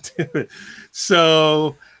twang.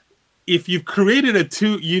 So if you've created a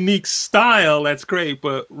unique style, that's great.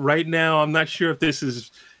 But right now, I'm not sure if this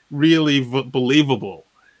is really believable.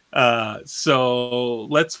 So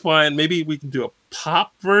let's find, maybe we can do a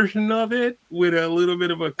pop version of it with a little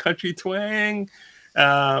bit of a country twang.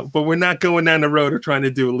 But we're not going down the road of trying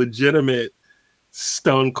to do a legitimate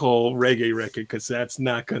stone cold reggae record, because that's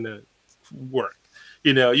not going to work.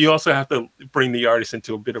 You also have to bring the artist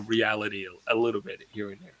into a bit of reality a little bit here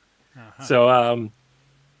and there. So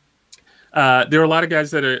there are a lot of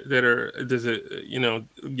guys that are there's a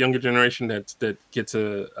younger generation that gets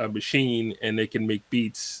a machine and they can make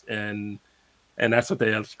beats, and that's what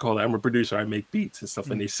they call it. I'm a producer, I make beats and stuff,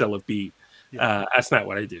 and they sell a beat. That's not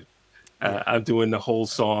what I do. I'm doing the whole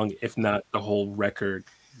song, if not the whole record.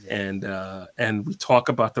 And we talk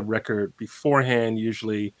about the record beforehand.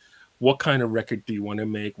 Usually, what kind of record do you want to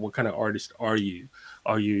make? What kind of artist are you?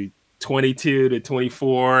 Are you 22 to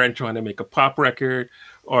 24 and trying to make a pop record?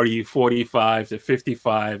 Or are you 45 to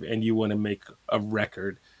 55 and you want to make a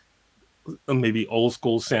record, maybe old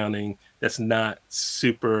school sounding, that's not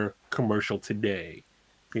super commercial today?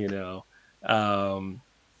 Do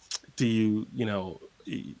you,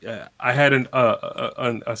 I had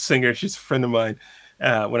a singer, she's a friend of mine,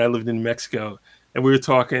 when I lived in Mexico, and we were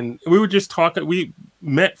just talking, we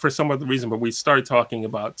met for some other reason, but we started talking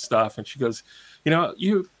about stuff, and she goes,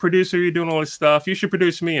 you producer, you're doing all this stuff, you should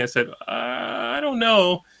produce me. I said, I don't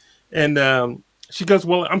know. And she goes,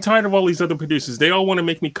 well, I'm tired of all these other producers. They all want to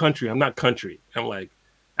make me country. I'm not country. I'm like,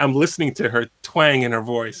 I'm listening to her twang in her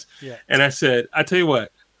voice. Yeah. And I said, I tell you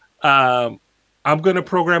what, I'm going to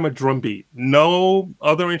program a drum beat, no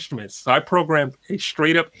other instruments. So I programmed a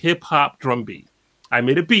straight up hip hop drum beat. I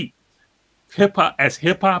made a beat, hip hop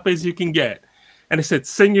as you can get. And I said,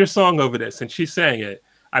 sing your song over this. And she sang it.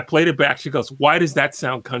 I played it back. She goes, why does that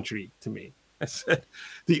sound country to me? I said,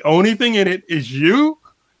 the only thing in it is you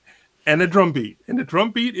and a drum beat. And the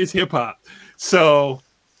drum beat is hip hop. So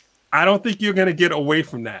I don't think you're going to get away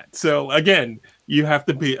from that. So again, you have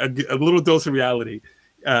to be a little dose of reality.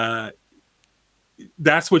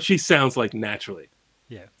 That's what she sounds like naturally.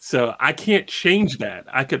 Yeah. So I can't change that.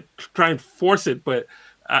 I could try and force it, but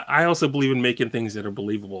I also believe in making things that are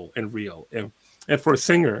believable and real. And for a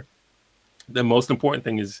singer, the most important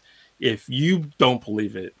thing is, if you don't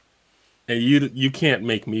believe it, and you can't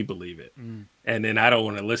make me believe it, and then I don't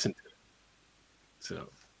want to listen to it. So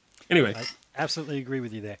anyway, I absolutely agree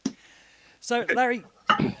with you there. So, Okay. Larry,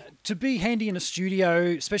 to be handy in a studio,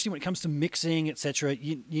 especially when it comes to mixing, etc.,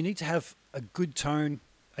 you need to have a good tone,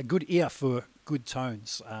 a good ear for good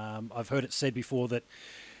tones. I've heard it said before that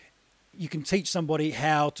you can teach somebody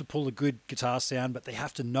how to pull a good guitar sound, but they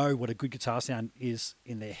have to know what a good guitar sound is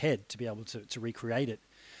in their head to be able to recreate it.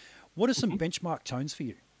 What are some Mhm. benchmark tones for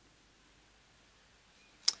you?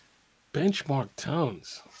 Benchmark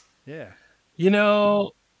tones. Yeah. You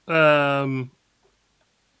know, um,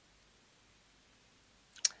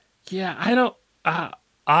 yeah, I don't.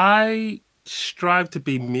 I strive to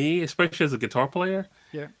be me, especially as a guitar player,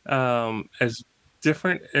 Yeah. as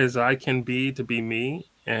different as I can be to be me.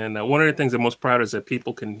 And one of the things I'm most proud is that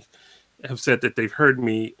people can have said that they've heard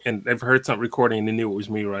me and they've heard some recording and they knew it was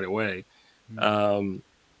me right away. Mm. Um,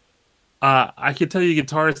 I can tell you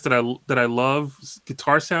guitarists that I love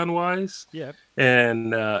guitar sound wise, Yeah.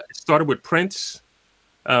 and it started with Prince,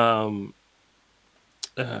 um,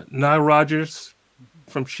 Nile Rodgers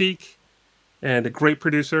from Chic, and a great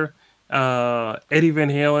producer. Eddie Van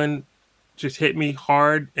Halen just hit me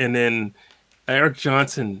hard, and then Eric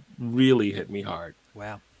Johnson really hit me hard.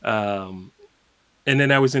 Wow. Um, and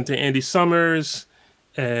then I was into Andy Summers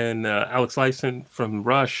and Alex Lifeson from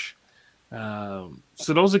Rush.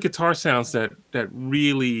 So those are guitar sounds that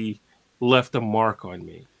really left a mark on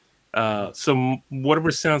me. Mm.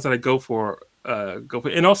 Whatever sounds that I go for,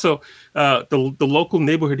 and also the local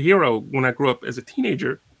neighborhood hero when I grew up as a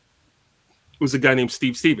teenager was a guy named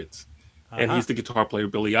Steve Stevens, and Uh-huh. he's the guitar player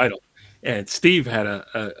of Billy Idol. And Steve had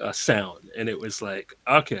a sound, and it was like,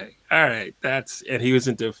 okay, all right, and he was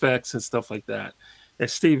into effects and stuff like that. And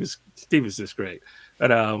Steve is just great.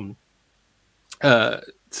 But uh,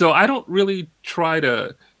 so I don't really try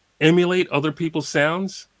to emulate other people's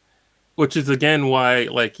sounds, which is again why,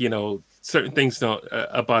 like, certain things don't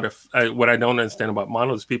about if what I don't understand about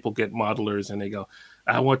modelers. People get modelers and they go,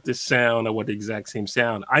 "I want this sound. I want the exact same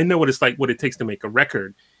sound." I know what it's like, what it takes to make a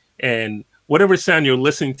record, and whatever sound you're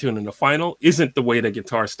listening to in the final isn't the way the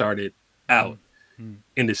guitar started Mm. out Mm.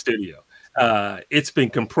 in the studio. Yeah. It's been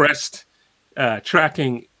compressed,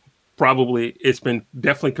 tracking. Probably it's been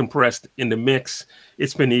definitely compressed in the mix.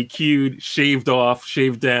 It's been EQ'd, shaved off,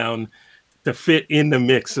 shaved down to fit in the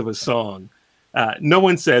mix of a song. No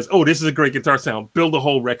one says, "Oh, this is a great guitar sound. Build a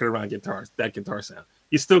whole record around that guitar sound."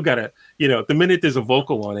 You still gotta, the minute there's a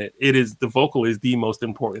vocal on it, the vocal is the most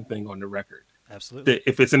important thing on the record. Absolutely.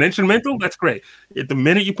 If it's an instrumental, that's great. The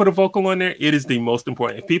minute you put a vocal on there, it is the most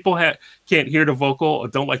important. If people can't hear the vocal or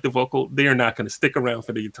don't like the vocal, they are not going to stick around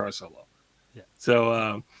for the guitar solo. Yeah. So,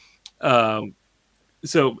 um,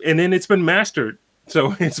 and then it's been mastered,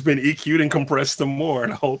 so it's been EQ'd and compressed some more,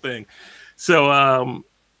 the whole thing. So,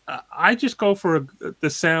 I just go for the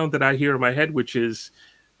sound that I hear in my head, which is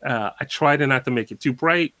I try to not to make it too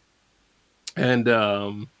bright, and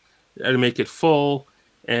to make it full,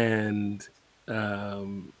 and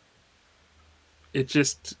um, it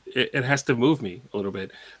has to move me a little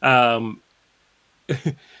bit.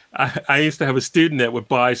 I used to have a student that would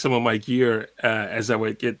buy some of my gear as I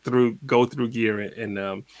would go through gear,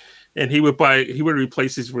 and he would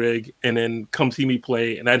replace his rig and then come see me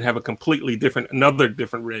play, and I'd have another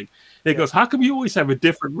different rig. And he Yeah. goes, "How come you always have a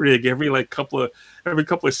different rig every couple of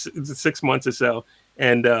 6 months or so?"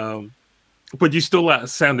 And but you still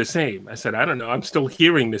sound the same. I said, "I don't know. I'm still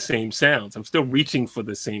hearing the same sounds. I'm still reaching for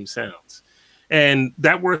the same sounds." And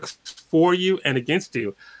that works for you and against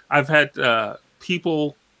you. I've had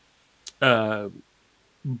people uh,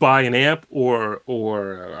 buy an amp or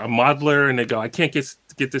a modeler, and they go, "I can't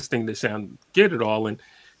get this thing to sound good at all." And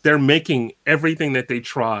they're making everything that they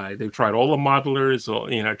try. They've tried all the modelers,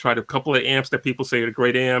 or tried a couple of amps that people say are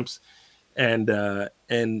great amps, and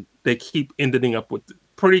they keep ending up with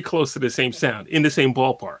pretty close to the same sound in the same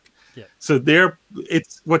ballpark. Yeah. So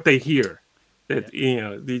it's what they hear. Yeah.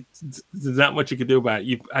 That there's not much you can do about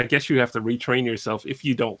it. I guess you have to retrain yourself if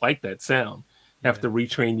you don't like that sound. You have Yeah. to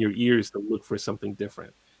retrain your ears to look for something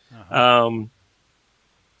different. Uh-huh. Um,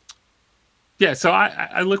 yeah, so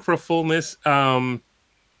I look for a fullness, and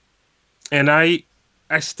I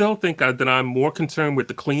still think that I'm more concerned with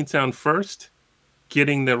the clean sound first,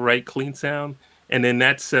 getting the right clean sound, and then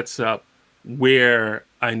that sets up where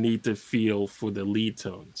I need to feel for the lead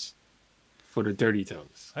tones, for the dirty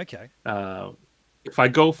tones. Okay. Uh, if I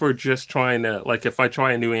go for just trying to, like, if I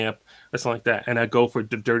try a new amp or something like that, and I go for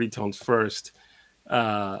the dirty tones first,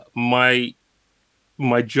 my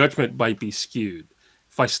judgment might be skewed.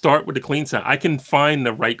 If I start with the clean sound, I can find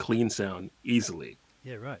the right clean sound easily,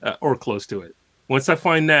 Yeah. Right. or close to it. Once I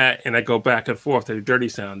find that and I go back and forth to the dirty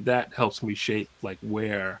sound, that helps me shape like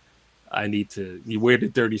where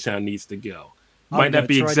the dirty sound needs to go. I'm Might going not to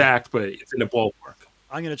be try to exact, but it's in the ballpark.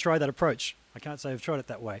 I'm going to try that approach. I can't say I've tried it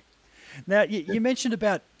that way. Now, you mentioned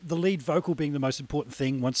about the lead vocal being the most important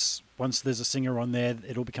thing. Once there's a singer on there,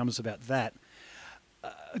 it all becomes about that.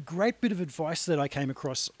 A great bit of advice that I came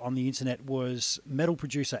across on the internet was metal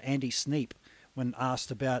producer Andy Sneap when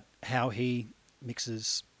asked about how he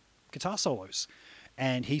mixes guitar solos.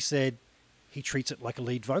 And he said he treats it like a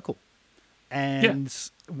lead vocal. And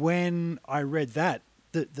when I read that,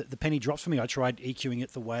 the penny dropped for me. I tried EQing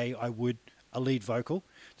it the way I would a lead vocal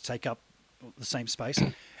to take up the same space.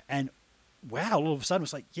 And wow, all of a sudden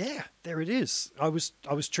it's like, yeah, there it is. I was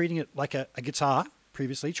treating it like a guitar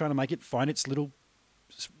previously, trying to make it find its little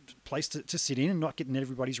place to sit in and not getting in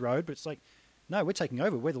everybody's road. But it's like, no, we're taking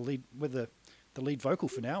over. We're the lead vocal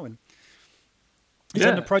for now. And is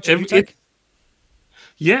that an approach that you take?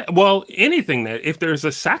 Yeah, well, anything that, if there's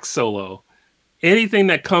a sax solo, anything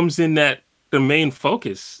that comes in that the main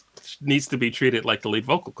focus needs to be treated like the lead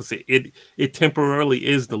vocal, because it temporarily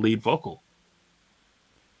is the lead vocal.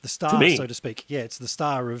 The star, so to speak. Yeah, it's the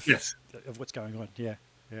star of what's going on. Yeah.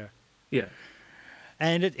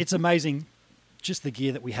 And it's amazing, just the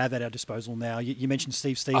gear that we have at our disposal now. You mentioned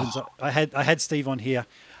Steve Stevens. I had Steve on here.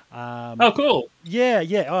 Oh, cool. Yeah.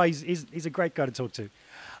 Oh, he's a great guy to talk to.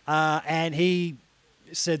 And he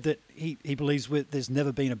said that he believes there's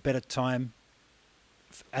never been a better time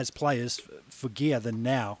as players for gear than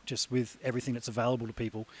now, just with everything that's available to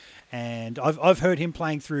people. And I've heard him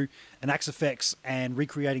playing through an Axe-Fx and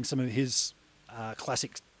recreating some of his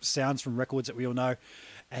classic sounds from records that we all know.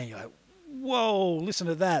 And you're like, whoa, listen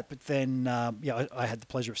to that. But then, I had the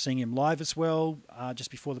pleasure of seeing him live as well,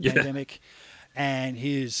 just before the pandemic. And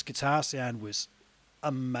his guitar sound was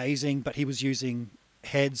amazing, but he was using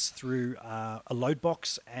heads through a load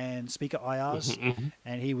box and speaker IRs.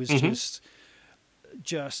 And he was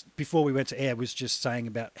just before we went to air, was just saying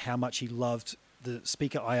about how much he loved the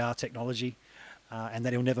speaker IR technology, and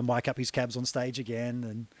that he'll never mic up his cabs on stage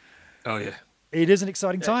again. And it is an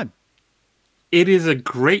exciting time. It is a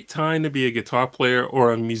great time to be a guitar player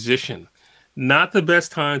or a musician. Not the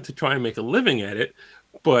best time to try and make a living at it,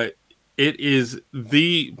 but it is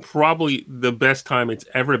probably the best time it's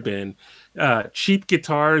ever been. Cheap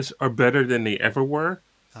guitars are better than they ever were.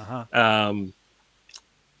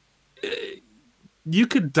 You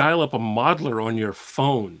could dial up a modeler on your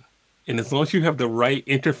phone, and as long as you have the right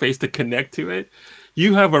interface to connect to it,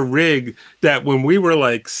 you have a rig that when we were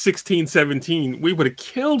like 16, 17, we would have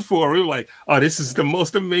killed for. We were like, oh, this is the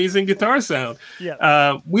most amazing guitar sound.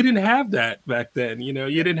 We didn't have that back then. You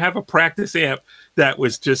didn't have a practice amp that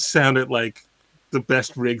was just sounded like the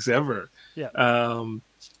best rigs ever. And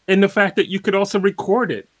the fact that you could also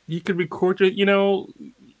record it. You could record it,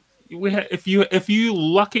 if you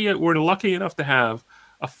were lucky enough to have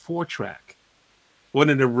a 4-track, one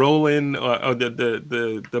of the Roland or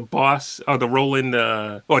the Boss or the Roland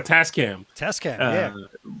or Tascam,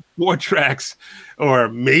 4 tracks, or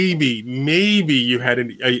maybe you had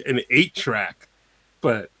an 8-track,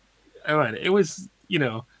 but it was you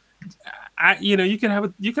could have a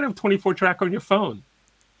 24-track on your phone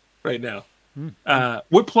right now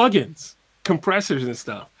with plugins, compressors and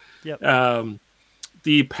stuff.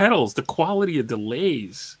 The pedals, the quality of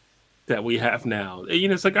delays that we have now.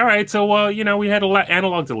 It's like, all right, so we had a lot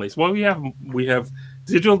analog delays. Well, we have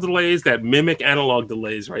digital delays that mimic analog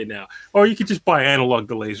delays right now. Or you could just buy analog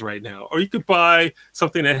delays right now. Or you could buy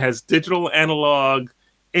something that has digital, analog,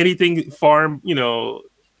 anything farm,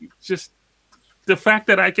 just the fact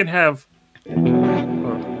that I can have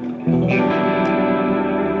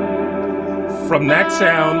from that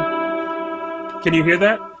sound. Can you hear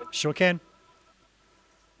that? Sure can.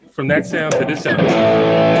 From that sound to this sound.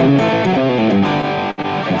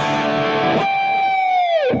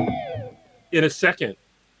 In a second.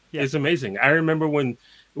 It's amazing. I remember when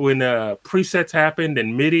presets happened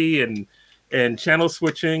and MIDI and channel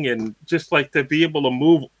switching, and just like to be able to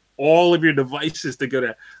move all of your devices to go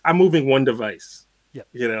to, I'm moving one device.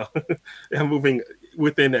 I'm moving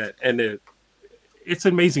within that. And it's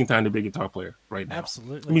an amazing time to be a guitar player right now.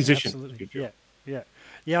 Absolutely. Musician. Absolutely.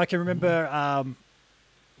 Yeah, I can remember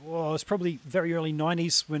it was probably very early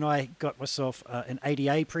 90s when I got myself an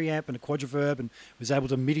ADA preamp and a Quadraverb and was able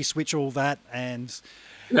to MIDI switch all that. And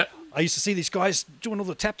I used to see these guys doing all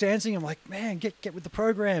the tap dancing. I'm like, man, get with the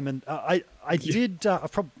program. And I did,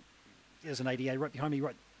 there's an ADA right behind me,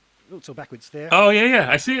 right. Oh, it's all backwards there. Oh, yeah.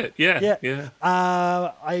 I see it. Yeah.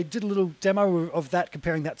 I did a little demo of that,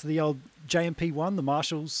 comparing that to the old JMP1, the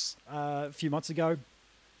Marshalls, a few months ago.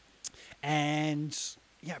 And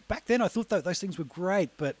back then I thought that those things were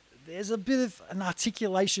great, but there's a bit of an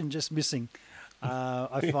articulation just missing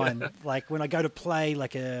I find like when I go to play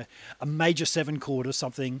like a major 7 chord or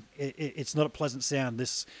something, it's not a pleasant sound.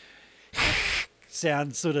 This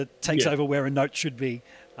sound sort of takes Yeah. over where a note should be.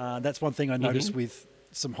 That's one thing I Hmm. noticed with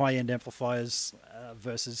some high end amplifiers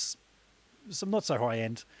versus some not so high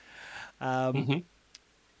end. Hmm.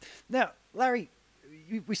 Now, Larry,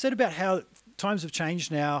 we said about how times have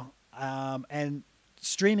changed now, and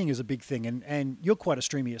streaming is a big thing, and you're quite a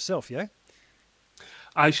streamer yourself, yeah?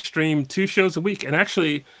 I stream 2 shows a week, and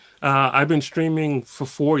actually, I've been streaming for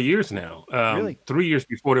 4 years now. Really? 3 years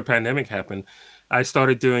before the pandemic happened, I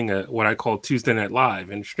started doing what I call Tuesday Night Live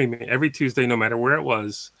and streaming every Tuesday, no matter where it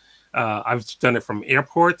was. I've done it from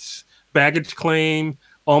airports, baggage claim.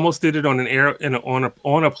 Almost did it on an air in a,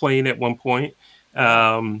 on a plane at one point.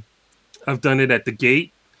 Wow. Um, I've done it at the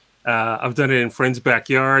gate. I've done it in friends'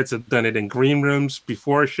 backyards. I've done it in green rooms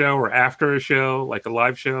before a show or after a show, like a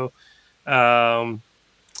live show. Um,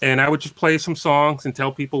 and I would just play some songs and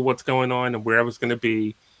tell people what's going on and where I was going to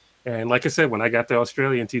be. And like I said, when I got to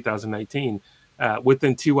Australia in 2019,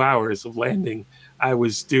 within 2 hours of landing, I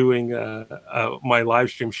was doing my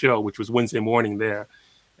live stream show, which was Wednesday morning there.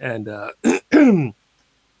 And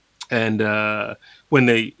and when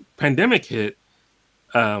the pandemic hit,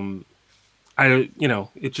 um,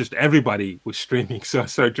 it just everybody was streaming, so I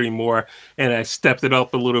started doing more, and I stepped it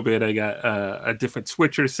up a little bit. I got a different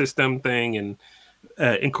switcher system thing, and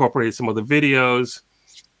incorporated some other videos,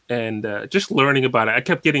 and just learning about it. I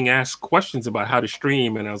kept getting asked questions about how to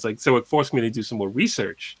stream, and I was like, so it forced me to do some more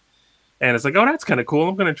research. And it's like, oh, that's kind of cool.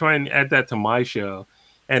 I'm going to try and add that to my show.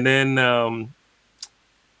 And then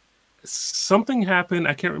something happened.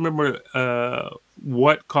 I can't remember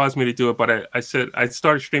what caused me to do it, but I said I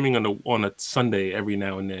started streaming on a Sunday every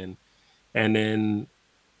now and then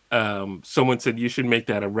someone said you should make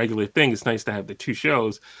that a regular thing. It's nice to have the 2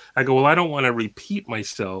 shows. I go, well, I don't want to repeat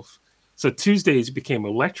myself. So Tuesdays became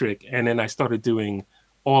electric, and then I started doing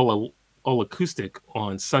all acoustic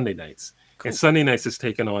on Sunday nights. And Cool. Sunday nights has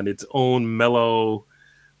taken on its own mellow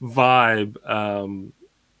vibe.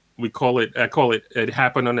 I call it. It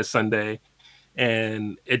happened on a Sunday,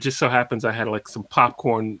 and it just so happens I had like some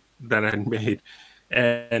popcorn that I had made,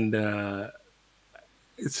 and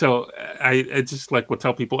so I just like would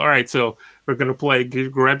tell people, all right, so we're gonna play.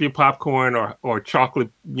 Grab your popcorn or chocolate,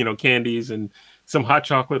 candies and some hot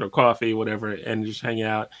chocolate or coffee, whatever, and just hang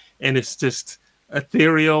out. And it's just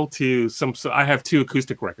ethereal to some. So I have 2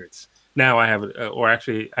 acoustic records now. I have, or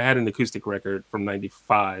actually, I had an acoustic record from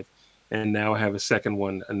 '95, and now I have a second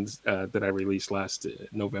one and that I released last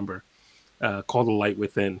November called "The Light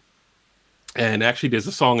Within." And actually, there's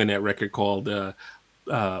a song in that record called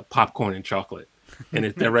 "Popcorn and Chocolate." And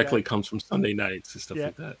it Okay. directly comes from Sunday nights and stuff Yeah.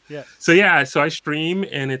 like that. Yeah. So yeah, so I stream,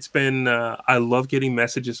 and it's been I love getting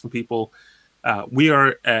messages from people. We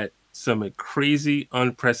are at some crazy,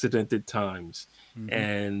 unprecedented times, Hmm.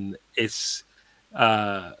 and it's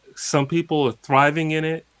some people are thriving in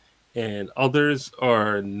it, and others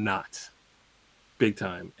are not, big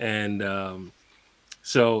time. And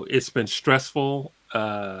so it's been stressful.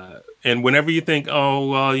 And whenever you think, oh,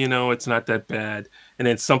 well, it's not that bad, and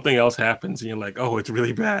then something else happens, and you're like, oh, it's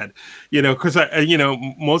really bad, because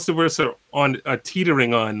most of us are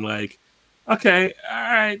teetering on like, okay, all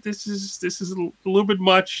right, this is a little bit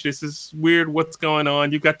much. This is weird. What's going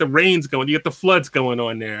on? You got the rains going, you got the floods going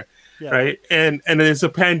on there, Yeah. right? And there's a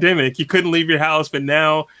pandemic. You couldn't leave your house, but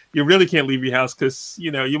now you really can't leave your house because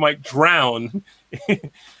you might drown.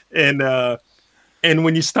 and and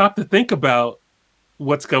when you stop to think about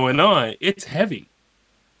what's going on, it's heavy,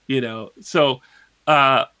 So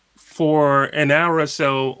uh, for an hour or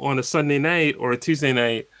so on a Sunday night or a Tuesday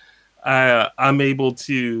night, I'm able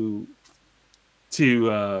to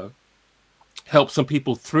help some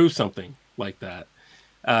people through something like that.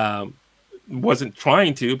 Um, wasn't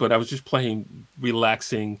trying to, but I was just playing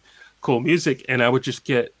relaxing, cool music, and I would just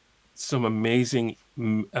get some amazing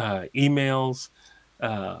emails,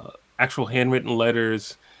 uh, actual handwritten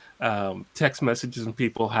letters, text messages from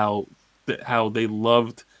people how they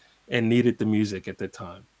loved and needed the music at the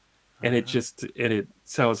time. And Uh-huh.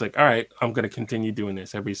 so I was like, all right, I'm going to continue doing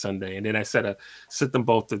this every Sunday. And then I set them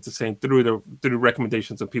both at the same through the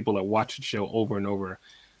recommendations of people that watch the show over and over.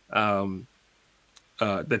 Um,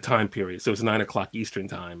 the time period. So it's 9 o'clock Eastern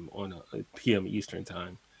time on a PM Eastern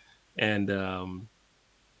time. And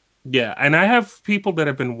yeah, and I have people that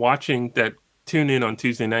have been watching that tune in on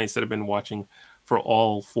Tuesday nights that have been watching for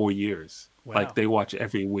all 4 years. Like Wow. they watch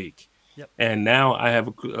every week. Yep. And now I have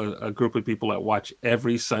a group of people that watch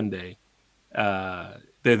every Sunday. They're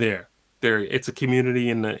there. It's a community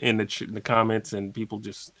in the comments, and people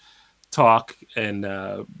just talk, and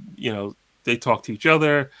they talk to each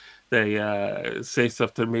other. They say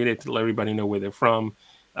stuff to me to let everybody know where they're from.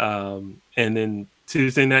 And then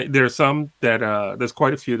Tuesday night, there are some that there's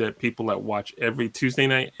quite a few that people that watch every Tuesday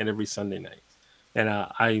night and every Sunday night. And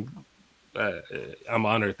I'm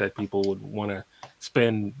honored that people would want to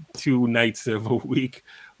spend 2 nights of a week,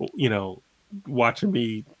 watching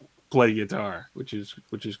me play guitar, which is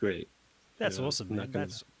great. That's awesome, man.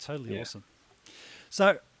 That's totally awesome.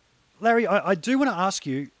 So, Larry, I do want to ask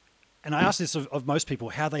you, and I ask this of most people,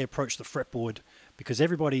 how they approach the fretboard, because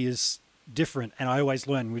everybody is different, and I always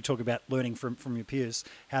learn when we talk about learning from your peers,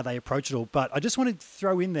 how they approach it all. But I just want to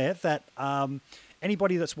throw in there that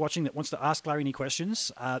anybody that's watching that wants to ask Larry any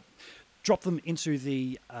questions, drop them into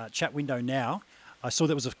the chat window now. I saw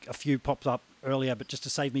there was a few popped up earlier, but just to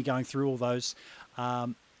save me going through all those,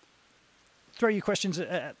 throw your questions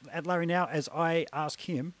at Larry now as I ask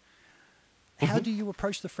him, how do you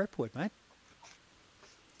approach the fretboard, mate?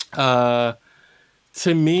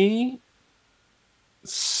 To me,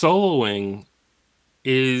 soloing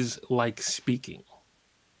is like speaking.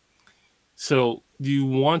 So you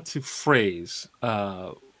want to phrase.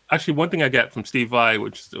 Actually, one thing I got from Steve Vai,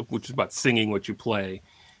 which is about singing what you play,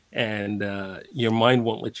 and your mind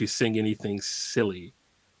won't let you sing anything silly,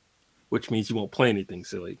 which means you won't play anything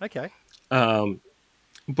silly. Okay.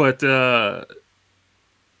 But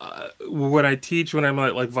what I teach when I'm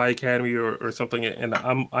at like Vai Academy or something, and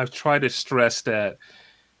I've tried to stress that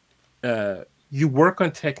you work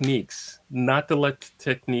on techniques, not to let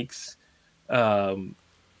techniques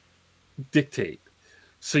dictate.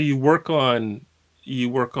 So you work on maybe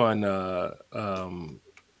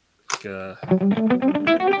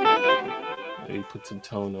put some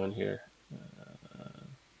tone on here.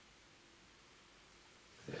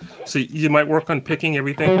 So you might work on picking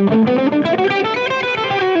everything.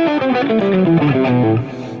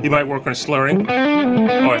 You might work on slurring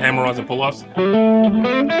or hammer-ons and pull-offs.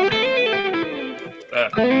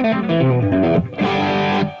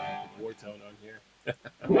 More tone on here.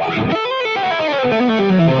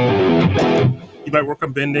 You might work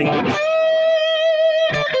on bending.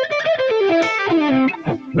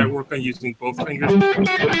 You might work on using both fingers.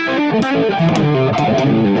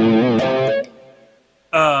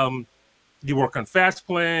 You work on fast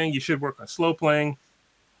playing. You should work on slow playing.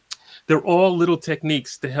 They're all little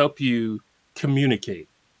techniques to help you communicate.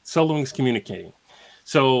 Soloing is communicating.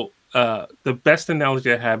 So the best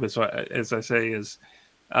analogy I have is, as I say, is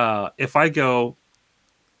if I go,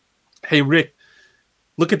 "Hey Rick,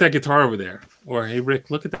 look at that guitar over there," or "Hey Rick,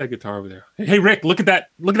 look at that guitar over there." "Hey Rick, look at that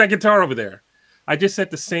guitar over there." I just said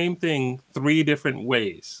the same thing 3 different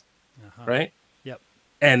ways, right? Yep.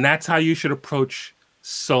 And that's how you should approach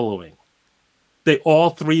soloing. They all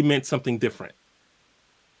 3 meant something different.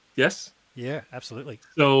 Yes? Yeah, absolutely.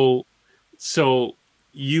 So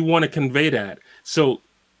you want to convey that. So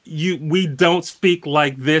we don't speak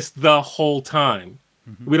like this the whole time.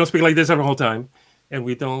 Mm-hmm. We don't speak like this the whole time. And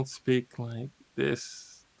we don't speak like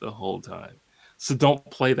this the whole time. So don't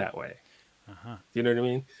play that way. You know what I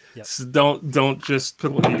mean? Yep. So don't just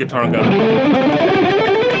put your guitar and go.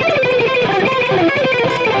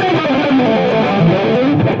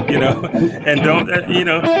 And don't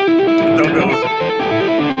go.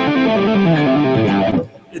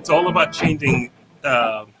 It's all about changing.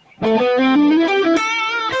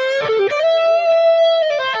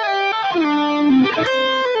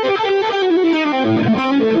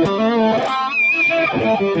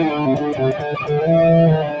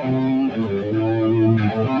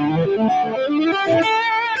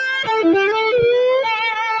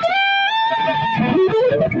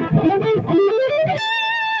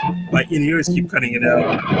 My in-ears keep cutting it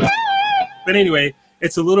out. But anyway,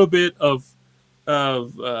 it's a little bit of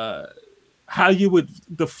how you would,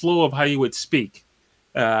 the flow of how you would speak.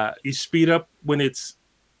 You speed up when it's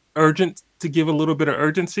urgent to give a little bit of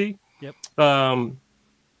urgency. Yep.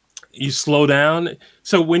 You slow down.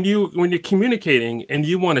 So when you're communicating and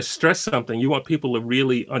you want to stress something, you want people to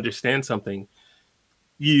really understand something,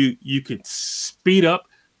 you could speed up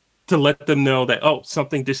to let them know that,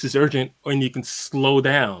 this is urgent, and you can slow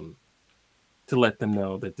down to let them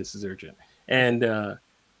know that this is urgent. And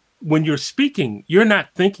when you're speaking, you're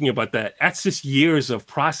not thinking about that. That's just years of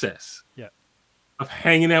process. Yeah. Of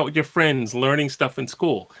hanging out with your friends, learning stuff in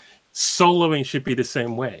school. Soloing should be the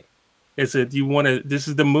same way. This is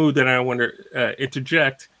the mood that I want to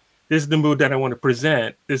interject. This is the mood that I want to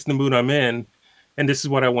present. This is the mood I'm in. And this is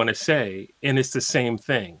what I want to say. And it's the same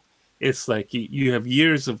thing. It's like you have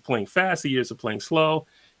years of playing fast, years of playing slow.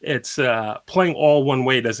 It's playing all one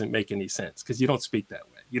way doesn't make any sense because you don't speak that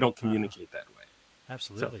way. You don't communicate that way.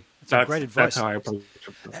 Absolutely. That's great advice. That's how I approach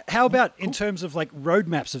it. How about in terms of like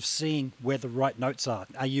roadmaps of seeing where the right notes are?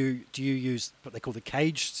 Do you use what they call the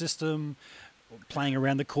cage system, playing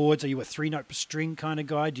around the chords? Are you a 3-note per string kind of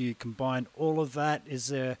guy? Do you combine all of that? Is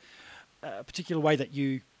there a particular way that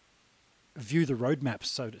you view the roadmaps,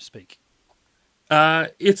 so to speak?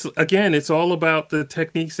 It's all about the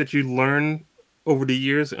techniques that you learn over the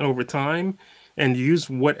years and over time, and use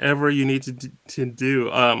whatever you need to do.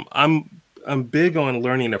 I'm big on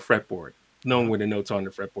learning the fretboard, knowing where the notes are on the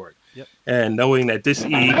fretboard, Yep. and knowing that this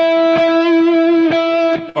E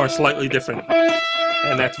are slightly different,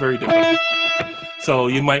 and that's very different. So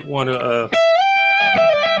you might want to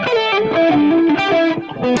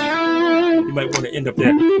end up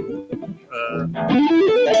there.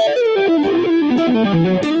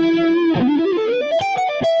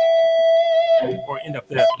 Or end up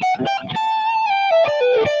there.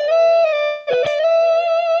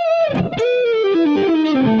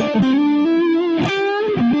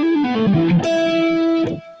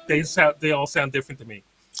 They all sound different to me,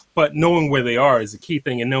 but knowing where they are is a key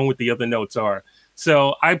thing, and knowing what the other notes are.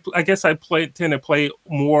 So I guess I tend to play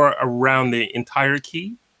more around the entire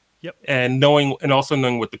key. Yep. And also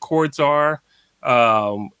knowing what the chords are,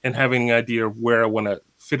 and having an idea of where I want to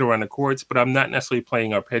fit around the chords, but I'm not necessarily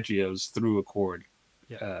playing arpeggios through a chord.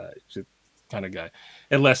 Just kind of guy,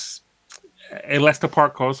 unless the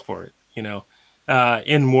part calls for it,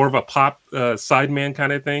 in more of a pop sideman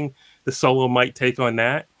kind of thing, the solo might take on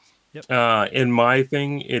that. Yep. In my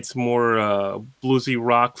thing, it's more bluesy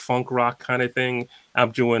rock, funk rock kind of thing.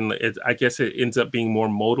 I'm doing it. I guess it ends up being more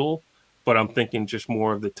modal, but I'm thinking just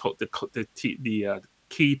more of the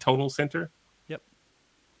key tonal center. Yep.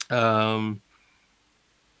 And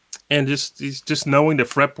just knowing the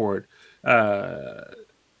fretboard.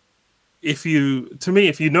 If you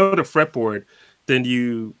know the fretboard,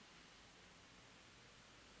 then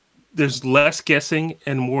there's less guessing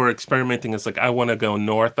and more experimenting. It's like, I want to go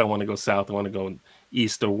north, I want to go south, I want to go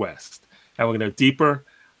east or west. I want to go deeper,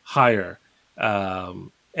 higher.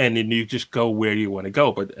 And then you just go where you want to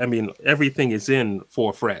go. But I mean, everything is in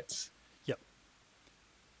 4 frets. Yep.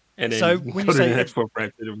 And then so you when go you to say the next 4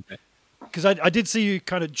 frets and everything. Because I did see you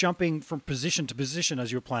kind of jumping from position to position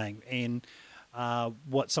as you were playing in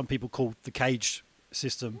what some people call the cage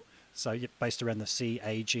system. So based around the C,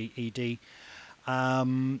 A, G, E, D.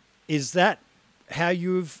 Is that how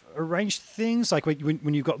you've arranged things? Like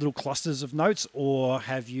when you've got little clusters of notes, or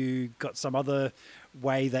have you got some other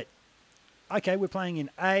way that, okay, we're playing in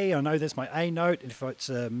A, I know there's my A note. If it's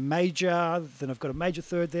a major, then I've got a major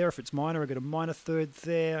third there. If it's minor, I've got a minor third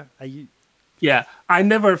there. Are you... Yeah, I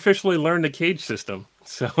never officially learned the cage system,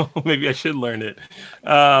 so maybe I should learn it.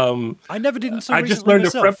 I never did until I just learned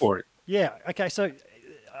myself. the fretboard. Yeah, okay, so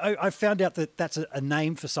I found out that that's a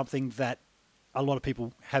name for something that a lot of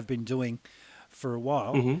people have been doing for a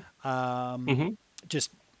while,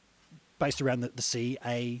 just based around the C,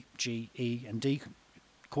 A, G, E, and D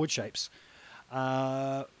chord shapes.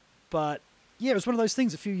 But yeah, it was one of those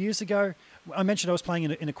things a few years ago. I mentioned I was playing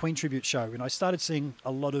in a Queen tribute show, and I started seeing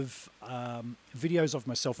a lot of videos of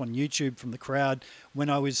myself on YouTube from the crowd when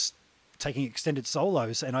I was taking extended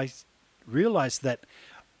solos, and I realized that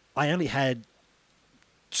I only had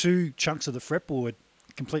 2 chunks of the fretboard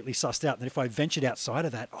completely sussed out, and if I ventured outside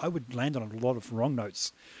of that, I would land on a lot of wrong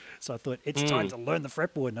notes. So I thought, it's time to learn the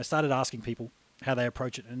fretboard, and I started asking people how they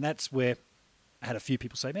approach it, and that's where I had a few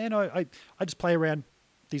people say, man, I just play around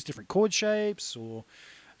these different chord shapes, or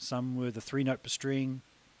some were the 3-note per string,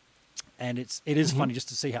 and it is funny just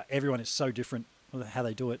to see how everyone is so different with how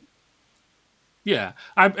they do it. Yeah,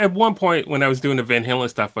 at one point when I was doing the Van Halen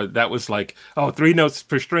stuff, but that was like, 3 notes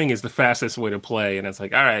per string is the fastest way to play, and it's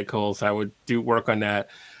like, all right, cool. So I would work on that.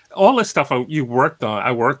 All this stuff I worked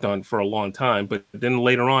on for a long time, but then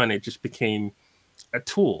later on it just became a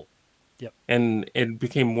tool. Yep. And it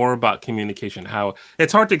became more about communication. How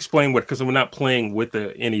it's hard to explain because we're not playing with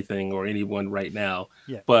anything or anyone right now.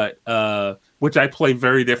 Yeah. But which I play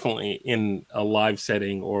very differently in a live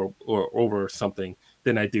setting or over something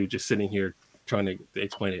than I do just sitting here trying to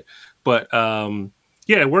explain it. But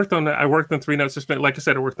yeah, I worked on 3 notes. Like I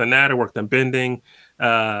said, I worked on that. I worked on bending.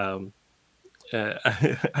 I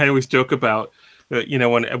always joke about,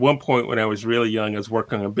 when at one point when I was really young, I was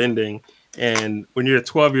working on bending. And when you're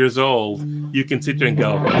 12 years old, you can sit there and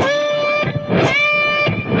go.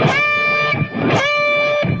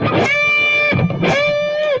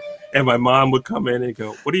 And my mom would come in and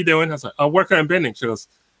go, "What are you doing?" I was like, "I'm working on bending." She goes,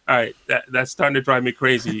 "All right, that's starting to drive me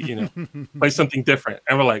crazy. Play something different."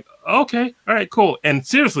 And we're like, "Okay, all right, cool." And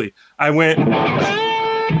seriously, I went.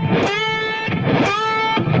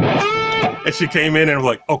 And she came in and I'm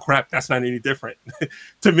like, oh crap, that's not any different.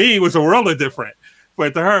 To me, it was a world of different,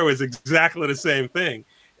 but to her, it was exactly the same thing.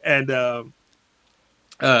 And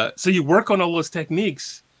so you work on all those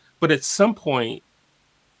techniques, but at some point,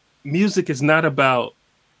 music is not about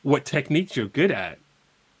what techniques you're good at.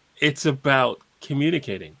 It's about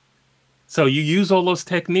communicating. So you use all those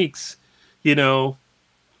techniques. You know,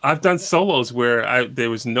 I've done solos where there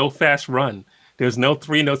was no fast run. There's no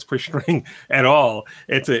 3 notes per string at all.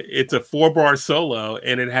 It's a 4-bar solo,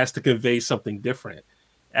 and it has to convey something different.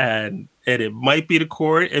 And it might be the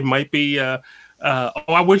chord. It might be. I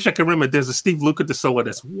wish I could remember. There's a Steve Lukather solo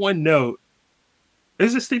that's 1 note.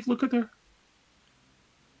 Is it Steve Lukather?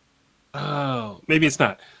 Oh, maybe it's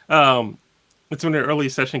not. It's one of the early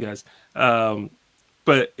session guys.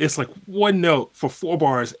 But it's like 1 note for 4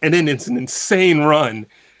 bars, and then it's an insane run.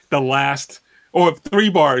 The last, or 3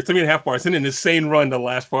 bars, 3.5 bars, and an insane run. The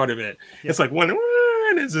last part of it, It's like one,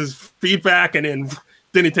 and it's this feedback, and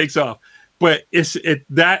then it takes off. But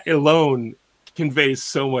that alone conveys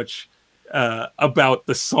so much about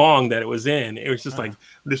the song that it was in. It was just like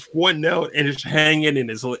this 1 note, and it's hanging, and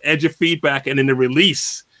there's a little edge of feedback, and then the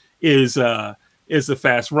release is a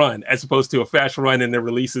fast run, as opposed to a fast run and the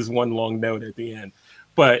release is 1 long note at the end.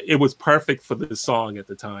 But it was perfect for the song at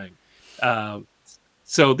the time.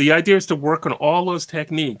 So the idea is to work on all those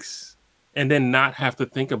techniques and then not have to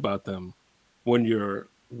think about them when you're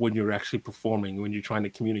actually performing, when you're trying to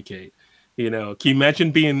communicate. You know, can you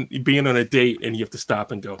imagine being on a date and you have to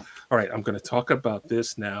stop and go, all right, I'm going to talk about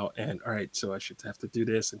this now, and all right, so I should have to do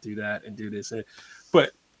this and do that and do this,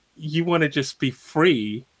 but you want to just be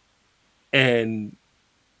free, and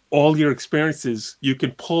all your experiences you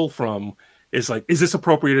can pull from is like, is this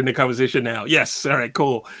appropriate in the conversation now? Yes. All right,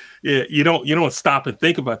 cool. Yeah, you don't stop and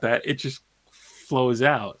think about that. It just flows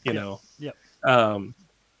out, you know? Yep.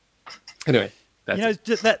 Anyway,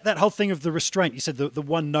 that's that whole thing of the restraint. You said the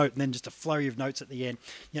 1 note and then just a flurry of notes at the end.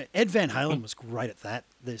 You know, Ed Van Halen was great at that.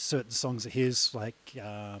 There's certain songs of his, like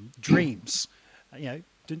Dreams, you know,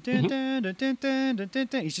 dun, dun, dun, dun, dun, dun, dun, dun,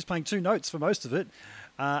 dun. He's just playing 2 notes for most of it.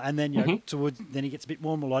 And then, you know, then he gets a bit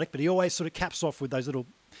more melodic, but he always sort of caps off with those little,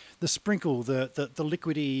 the sprinkle, the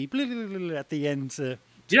liquidy blah, blah, blah, blah, at the end to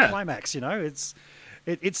climax. You know,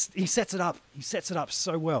 he sets it up. He sets it up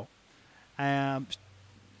so well.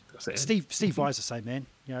 Steve Vai's the same, man.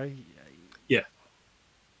 You know,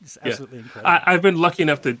 it's absolutely incredible. I've been lucky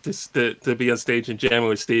enough to be on stage and jamming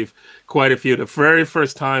with Steve quite a few. The very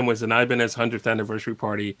first time was an Ibanez 100th anniversary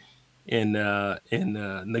party in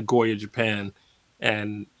Nagoya, Japan.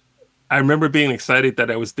 And I remember being excited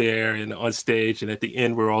that I was there and on stage, and at the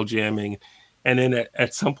end we're all jamming. And then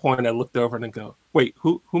at some point I looked over and I go, wait,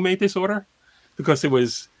 who made this order? Because it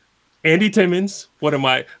was Andy Timmons, one of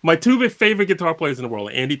my 2 favorite guitar players in the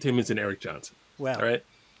world, Andy Timmons and Eric Johnson. Wow. All right.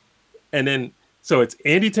 And then, so it's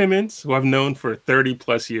Andy Timmons, who I've known for 30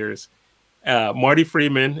 plus years, Marty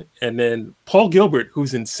Friedman, and then Paul Gilbert,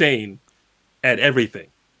 who's insane at everything,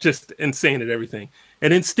 just insane at everything.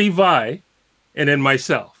 And then Steve Vai, and then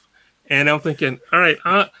myself. And I'm thinking, all right,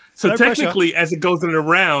 so no technically, pressure. As it goes in the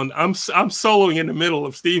round, I'm soloing in the middle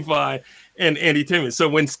of Steve Vai and Andy Timmons. So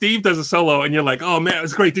when Steve does a solo and you're like, oh man, it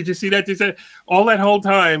was great. Did you see that? Did you see that? All that whole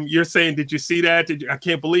time you're saying, did you see that? I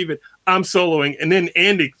can't believe it. I'm soloing. And then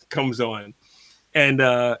Andy comes on. And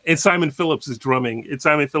Simon Phillips is drumming. It's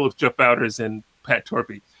Simon Phillips, Jeff Bowders, and Pat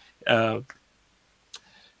Torpey.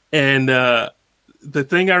 The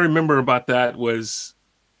thing I remember about that was,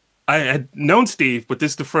 I had known Steve, but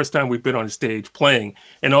this is the first time we've been on stage playing,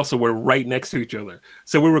 and also we're right next to each other.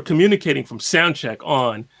 So we were communicating from sound check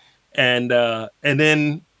on, and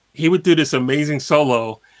then he would do this amazing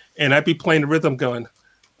solo, and I'd be playing the rhythm going,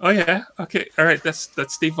 oh yeah, okay, all right, that's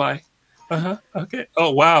Steve Vai. Okay.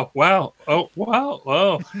 Oh wow. Oh wow.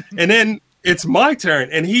 Oh. And then it's my turn,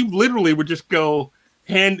 and he literally would just go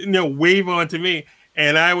wave on to me,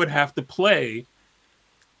 and I would have to play.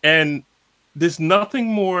 And there's nothing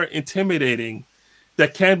more intimidating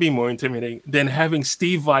that can be more intimidating than having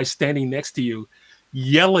Steve Vai standing next to you,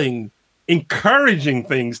 yelling, encouraging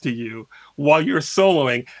things to you while you're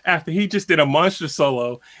soloing after he just did a monster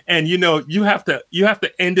solo. And you have to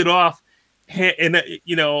end it off, and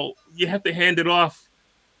you have to hand it off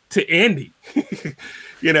to Andy.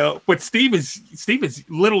 But Steve is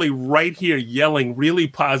literally right here yelling really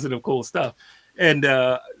positive, cool stuff. And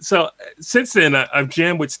so since then, I've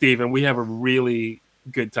jammed with Steve, and we have a really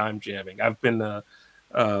good time jamming. I've been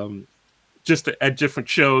just at different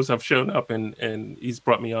shows. I've shown up, and he's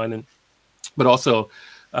brought me on. But also,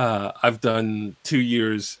 I've done 2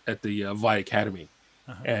 years at the Vai Academy,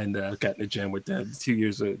 and gotten to jam with them. 2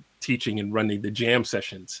 years of teaching and running the jam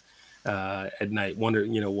sessions. at night. One of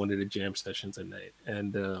the jam sessions at night,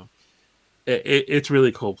 and it's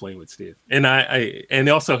really cool playing with Steve. And and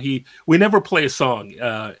also we never play a song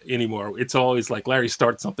anymore. It's always like Larry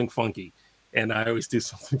starts something funky, and I always do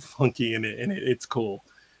something funky, and it's cool.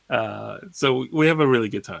 So we have a really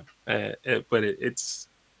good time. But it's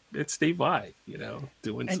Steve Vai,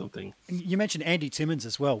 doing And something. you mentioned Andy Timmons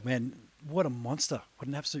as well, man. What a monster! What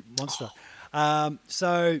an absolute monster!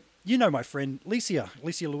 So you know my friend Licia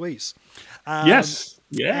Louise. Yes,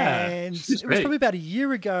 yeah, And she's it was great. probably about a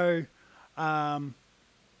year ago.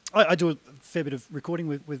 I do a fair bit of recording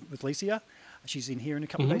with Licia. She's in here in a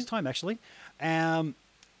couple of days' time, actually. And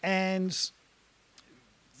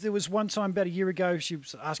there was one time about a year ago, she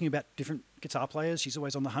was asking about different guitar players. She's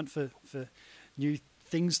always on the hunt for new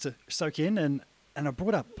things to soak in. And I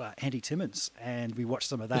brought up Andy Timmons, and we watched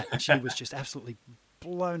some of that. And she was just absolutely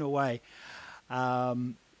blown away. How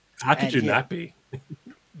could and you yeah, not be?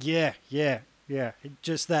 Yeah.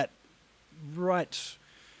 Just that right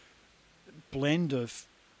blend of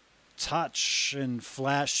touch and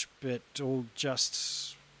flash, but all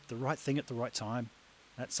just the right thing at the right time.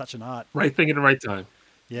 That's such an art. Right thing at the right time.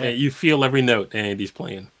 Yeah, You feel every note Andy's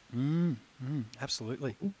playing.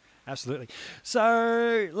 absolutely. Absolutely.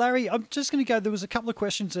 So, Larry, I'm just going to go. There was a couple of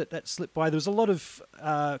questions that slipped by. There was a lot of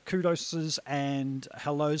kudoses and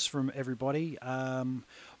hellos from everybody. But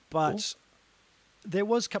Cool. there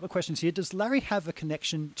was a couple of questions here. Does Larry have a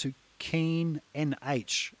connection to Keene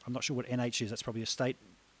NH? I'm not sure what NH is. That's probably a state.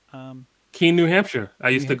 Keene, New Hampshire. I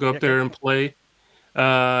used to go Yeah, up there okay. and play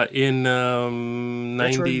in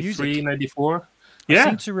Retro Music. 93, 94. I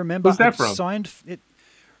seem Yeah. to remember Who's a that from? signed it.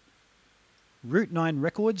 Route 9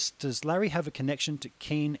 Records. Does Larry have a connection to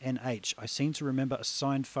Keene NH? I seem to remember a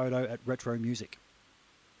signed photo at Retro Music.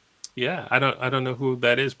 Yeah, I don't know who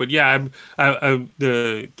that is, but yeah,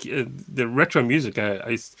 the retro music.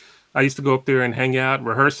 I used to go up there and hang out,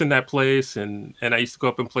 rehearse in that place, and I used to go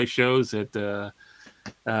up and play shows at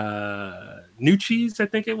New Cheese, I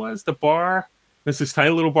think it was the bar. There's this tiny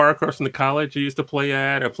little bar across from the college I used to play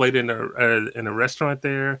at. I played in a restaurant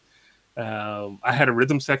there. I had a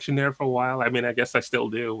rhythm section there for a while. I mean, I guess I still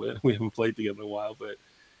do. We haven't played together in a while, but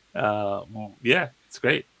yeah, it's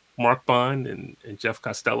great. Mark Bond and Jeff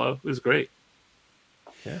Costello. It was great.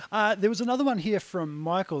 Yeah. There was another one here from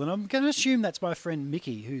Michael, and I'm going to assume that's my friend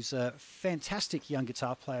Mickey, who's a fantastic young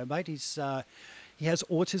guitar player, mate. He has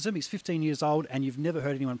autism. He's 15 years old, and you've never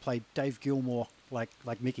heard anyone play Dave Gilmour like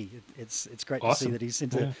Mickey. It's great to see Awesome. that he's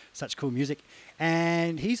into Yeah. such cool music.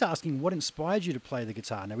 And he's asking what inspired you to play the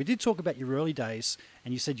guitar. Now, we did talk about your early days,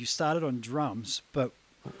 and you said you started on drums, but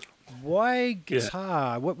why Yeah.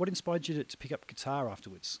 guitar? What inspired you to pick up guitar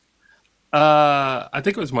afterwards? I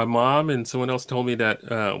think it was my mom and someone else told me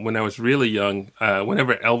that when I was really young,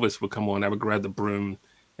 whenever Elvis would come on, I would grab the broom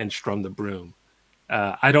and strum the broom.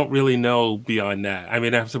 I don't really know beyond that. I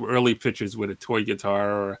mean, I have some early pictures with a toy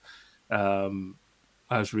guitar. Um,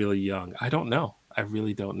 I was really young. I don't know. I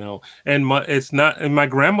really don't know. And it's not. And my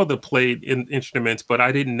grandmother played instruments, but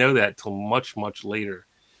I didn't know that till much, much later.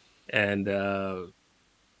 And other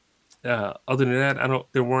than that, I don't.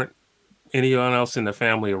 There weren't anyone else in the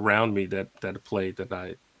family around me that played that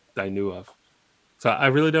I knew of. So I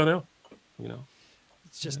really don't know. You know,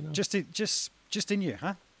 It's I don't know. just in you,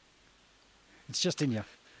 huh? It's just in you.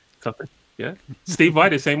 Something. Yeah. Steve Vai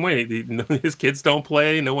the same way. His kids don't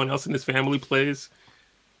play. No one else in his family plays.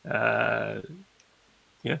 Uh,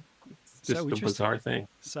 yeah, it's So just a interesting. bizarre thing.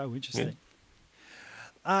 So Yeah. interesting.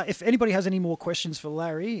 If anybody has any more questions for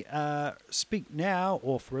Larry, speak now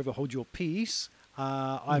or forever hold your peace.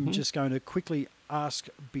 I'm hmm just going to quickly ask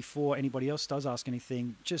before anybody else does ask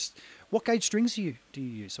anything. Just what gauge strings do you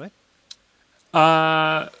use, mate?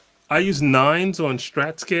 I use nines on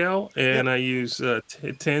Strat scale, Yep. and I use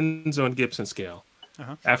tens on Gibson scale.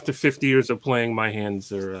 Uh-huh. After 50 years of playing, my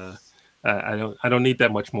hands are. I don't need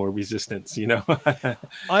that much more resistance.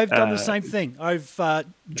 I've done the uh, same thing. I've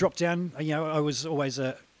dropped down. I was always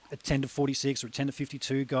a 10 to 46 or a 10 to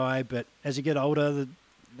 52 guy, but as you get older,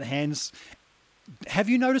 the hands. Have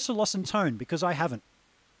you noticed a loss in tone? Because I haven't.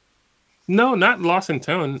 no, not loss in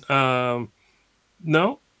tone.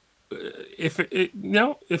 No,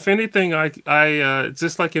 if anything, I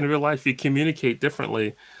just like in real life, you communicate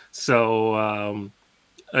differently. So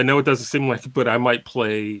I know it doesn't seem like it, but I might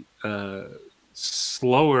play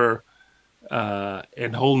slower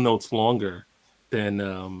and hold notes longer than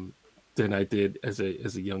I did as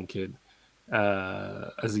a young kid,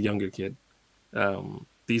 as a younger kid.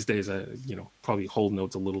 These days, I probably hold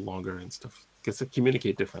notes a little longer and stuff because I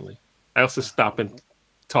communicate differently. I also stop and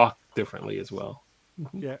talk differently as well.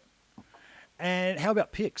 Yeah. And how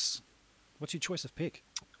about picks? What's your choice of pick?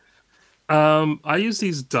 I use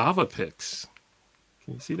these Dava picks.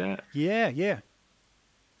 Can you see that? Yeah, yeah.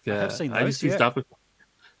 I have Yeah, seen I use those. these Yeah.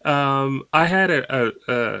 Dava. I had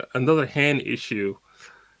another hand issue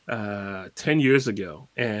 10 years ago,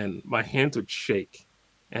 and my hands would shake,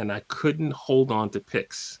 and I couldn't hold on to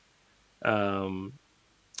picks. Um,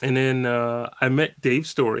 and then I met Dave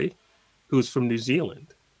Story, who's from New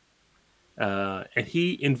Zealand, and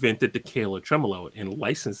he invented the Kaler tremolo and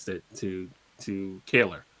licensed it to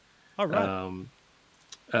Kaler. All right. Um,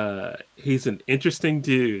 he's an interesting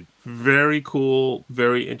dude, very cool,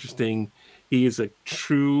 very interesting. He is a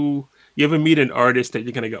true. You ever meet an artist that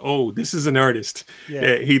you're gonna go, "Oh, this is an artist."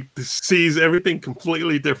 Yeah. He sees everything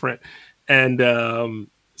completely different, and I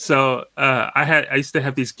used to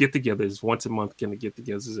have these get-togethers once a month, kind of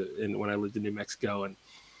get-togethers, and when I lived in New Mexico, and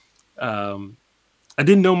um, I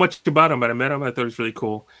didn't know much about him, but I met him. I thought it was really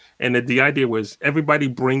cool. And the idea was everybody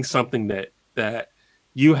brings something that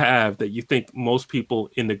you have that you think most people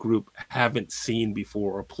in the group haven't seen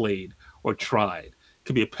before or played or tried. It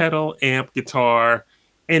could be a pedal, amp, guitar,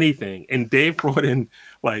 anything. And Dave brought in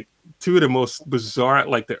like two of the most bizarre,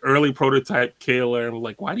 like the early prototype Kaler. And I'm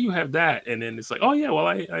like, why do you have that? And then it's like, oh yeah, well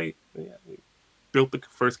I built the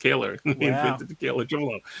first Kaler and we Wow. invented the Kaler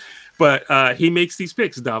tremolo. But he makes these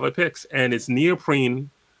picks, Dava picks, and it's neoprene,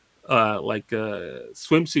 like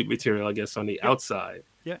swimsuit material, I guess, on the Yep. outside,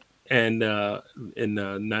 Yeah. and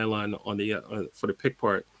nylon on the for the pick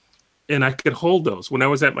part. And I could hold those when I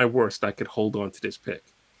was at my worst. I could hold on to this pick,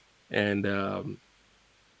 and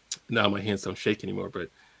now my hands don't shake anymore. But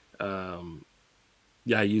um,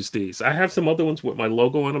 yeah, I use these. I have some other ones with my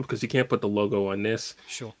logo on them because you can't put the logo on this,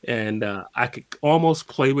 Sure. and I could almost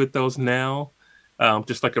play with those now,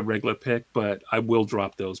 just like a regular pick. But I will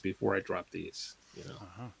drop those before I drop these. You know.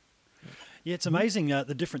 Uh-huh. Yeah, it's Mhm. amazing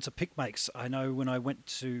the difference a pick makes. I know when I went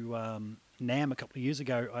to NAM a couple of years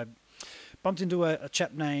ago, I bumped into a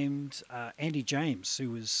chap named Andy James, who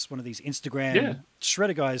was one of these Yeah. Instagram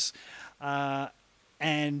shredder guys, uh,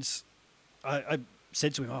 and I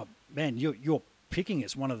said to him, "Oh man, your picking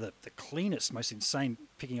is one of the cleanest, most insane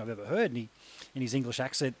picking I've ever heard." And he, in his English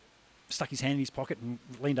accent, stuck his hand in his pocket and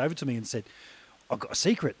leaned over to me and said, "I've got a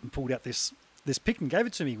secret," and pulled out this pick and gave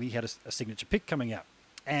it to me. We had a signature pick coming out,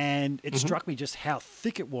 and it Hmm. struck me just how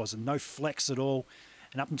thick it was and no flex at all.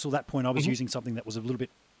 And up until that point, I was Hmm. using something that was a little bit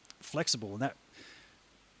flexible, and that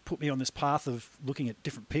put me on this path of looking at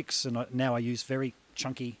different picks. And now I use very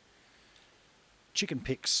chunky chicken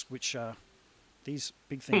picks, which are these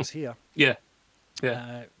big Hmm. things here. Yeah.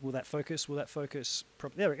 Yeah. Will that focus? Will that focus?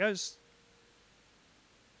 There it goes.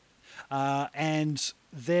 And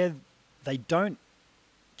they don't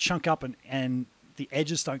chunk up and the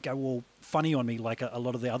edges don't go all funny on me like a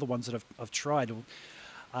lot of the other ones that I've tried.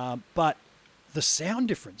 But the sound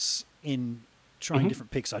difference in trying Hmm.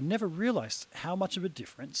 different picks, I never realized how much of a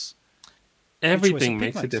difference your choice of Everything pick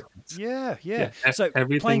makes a makes. difference. Yeah, yeah. Yeah. So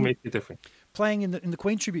Everything makes a difference. playing in the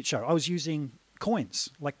Queen tribute show, I was using coins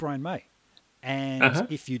like Brian May. Uh And huh.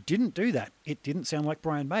 if you didn't do that, it didn't sound like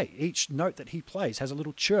Brian May. Each note that he plays has a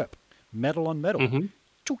little chirp, metal on metal. Hmm.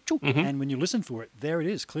 Chook, chook. Hmm. And when you listen for it, there it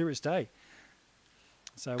is, clear as day.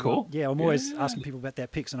 So, Cool. yeah, I'm always Yeah. asking people about their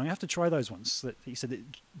picks, and I'm going to have to try those ones. That you said that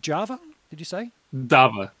Java, did you say?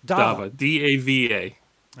 Dava. Dava. Dava. D-A-V-A.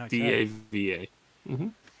 Okay. D-A-V-A. Hmm.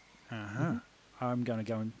 Uh-huh. I'm going to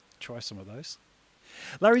go and try some of those.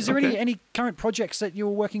 Larry, is there Okay. any current projects that you're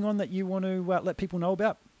working on that you want to let people know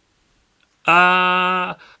about?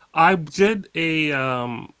 Uh, I did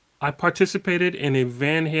I participated in a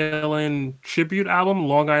Van Halen tribute album,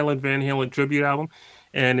 Long Island Van Halen tribute album,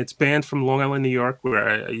 and it's bands from Long Island, New York,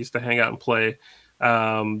 where I used to hang out and play,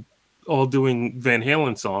 um, all doing Van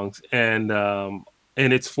Halen songs, and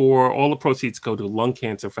it's for all the proceeds go to Lung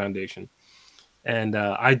Cancer Foundation. And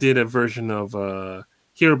I did a version of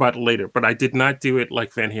 "Hear About It Later," but I did not do it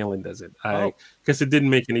like Van Halen does it. I Oh, Because it didn't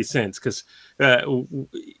make any sense. Because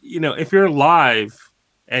if you're live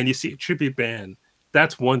and you see a tribute band,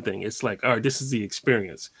 that's one thing. It's like, all right, this is the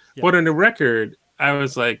experience. yeah. But on the record, I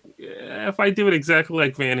was like, if I do it exactly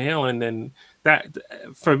like Van Halen, then that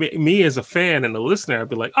for me as a fan and a listener, I'd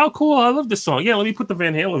be like, oh, cool, I love this song. Yeah, let me put the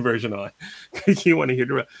Van Halen version on because you want to hear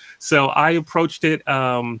the. So I approached it.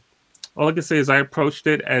 All I can say is I approached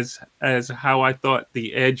it as how I thought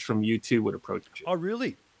the Edge from U2 would approach it. Oh,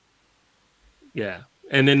 really? Yeah,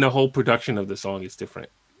 and then the whole production of the song is different.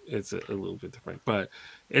 It's a little bit different, but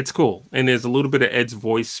it's cool. And there's a little bit of Ed's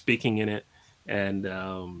voice speaking in it, and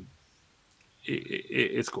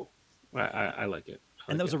it's cool. I like it.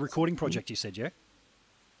 I And that like was it. a recording project, you said, yeah?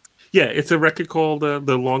 Yeah, it's a record called the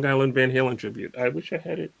Long Island Van Halen tribute. I wish I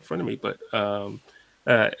had it in front of me, but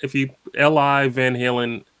if you Li Van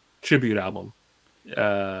Halen tribute album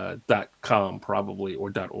 .com probably,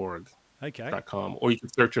 or .org. Okay. .com, or you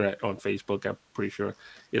can search it on Facebook. I'm pretty sure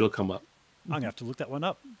it'll come up. I'm going to have to look that one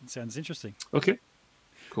up. It sounds interesting. Okay.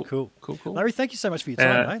 Cool. Cool. Larry, thank you so much for your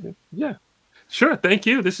time, mate. Yeah. Sure. Thank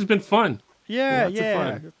you. This has been fun. Yeah, Lots of yeah.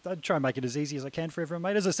 fun. I'd try and make it as easy as I can for everyone,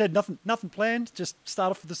 mate. As I said, nothing planned. Just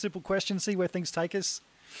start off with a simple question, see where things take us.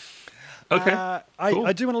 Okay. Cool.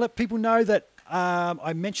 I do want to let people know that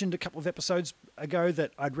I mentioned a couple of episodes ago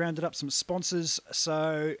that I'd rounded up some sponsors.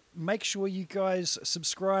 So make sure you guys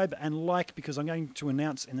subscribe and like, because I'm going to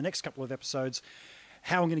announce in the next couple of episodes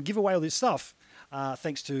how I'm going to give away all this stuff.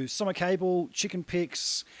 Thanks to Summer Cable, Chicken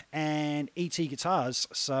Picks, and ET Guitars.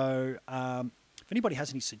 So if anybody has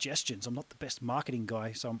any suggestions, I'm not the best marketing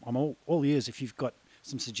guy, so I'm all ears if you've got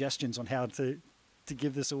some suggestions on how to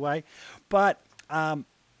give this away. But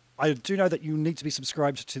I do know that you need to be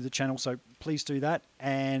subscribed to the channel, so please do that.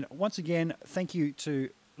 And once again, thank you to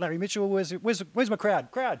Larry Mitchell. Where's my crowd?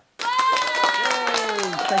 Yay!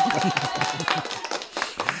 Thank you.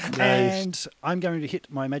 Nice. And I'm going to hit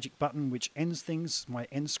my magic button, which ends things, my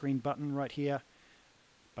end screen button right here.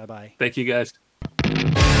 Bye-bye. Thank you, guys.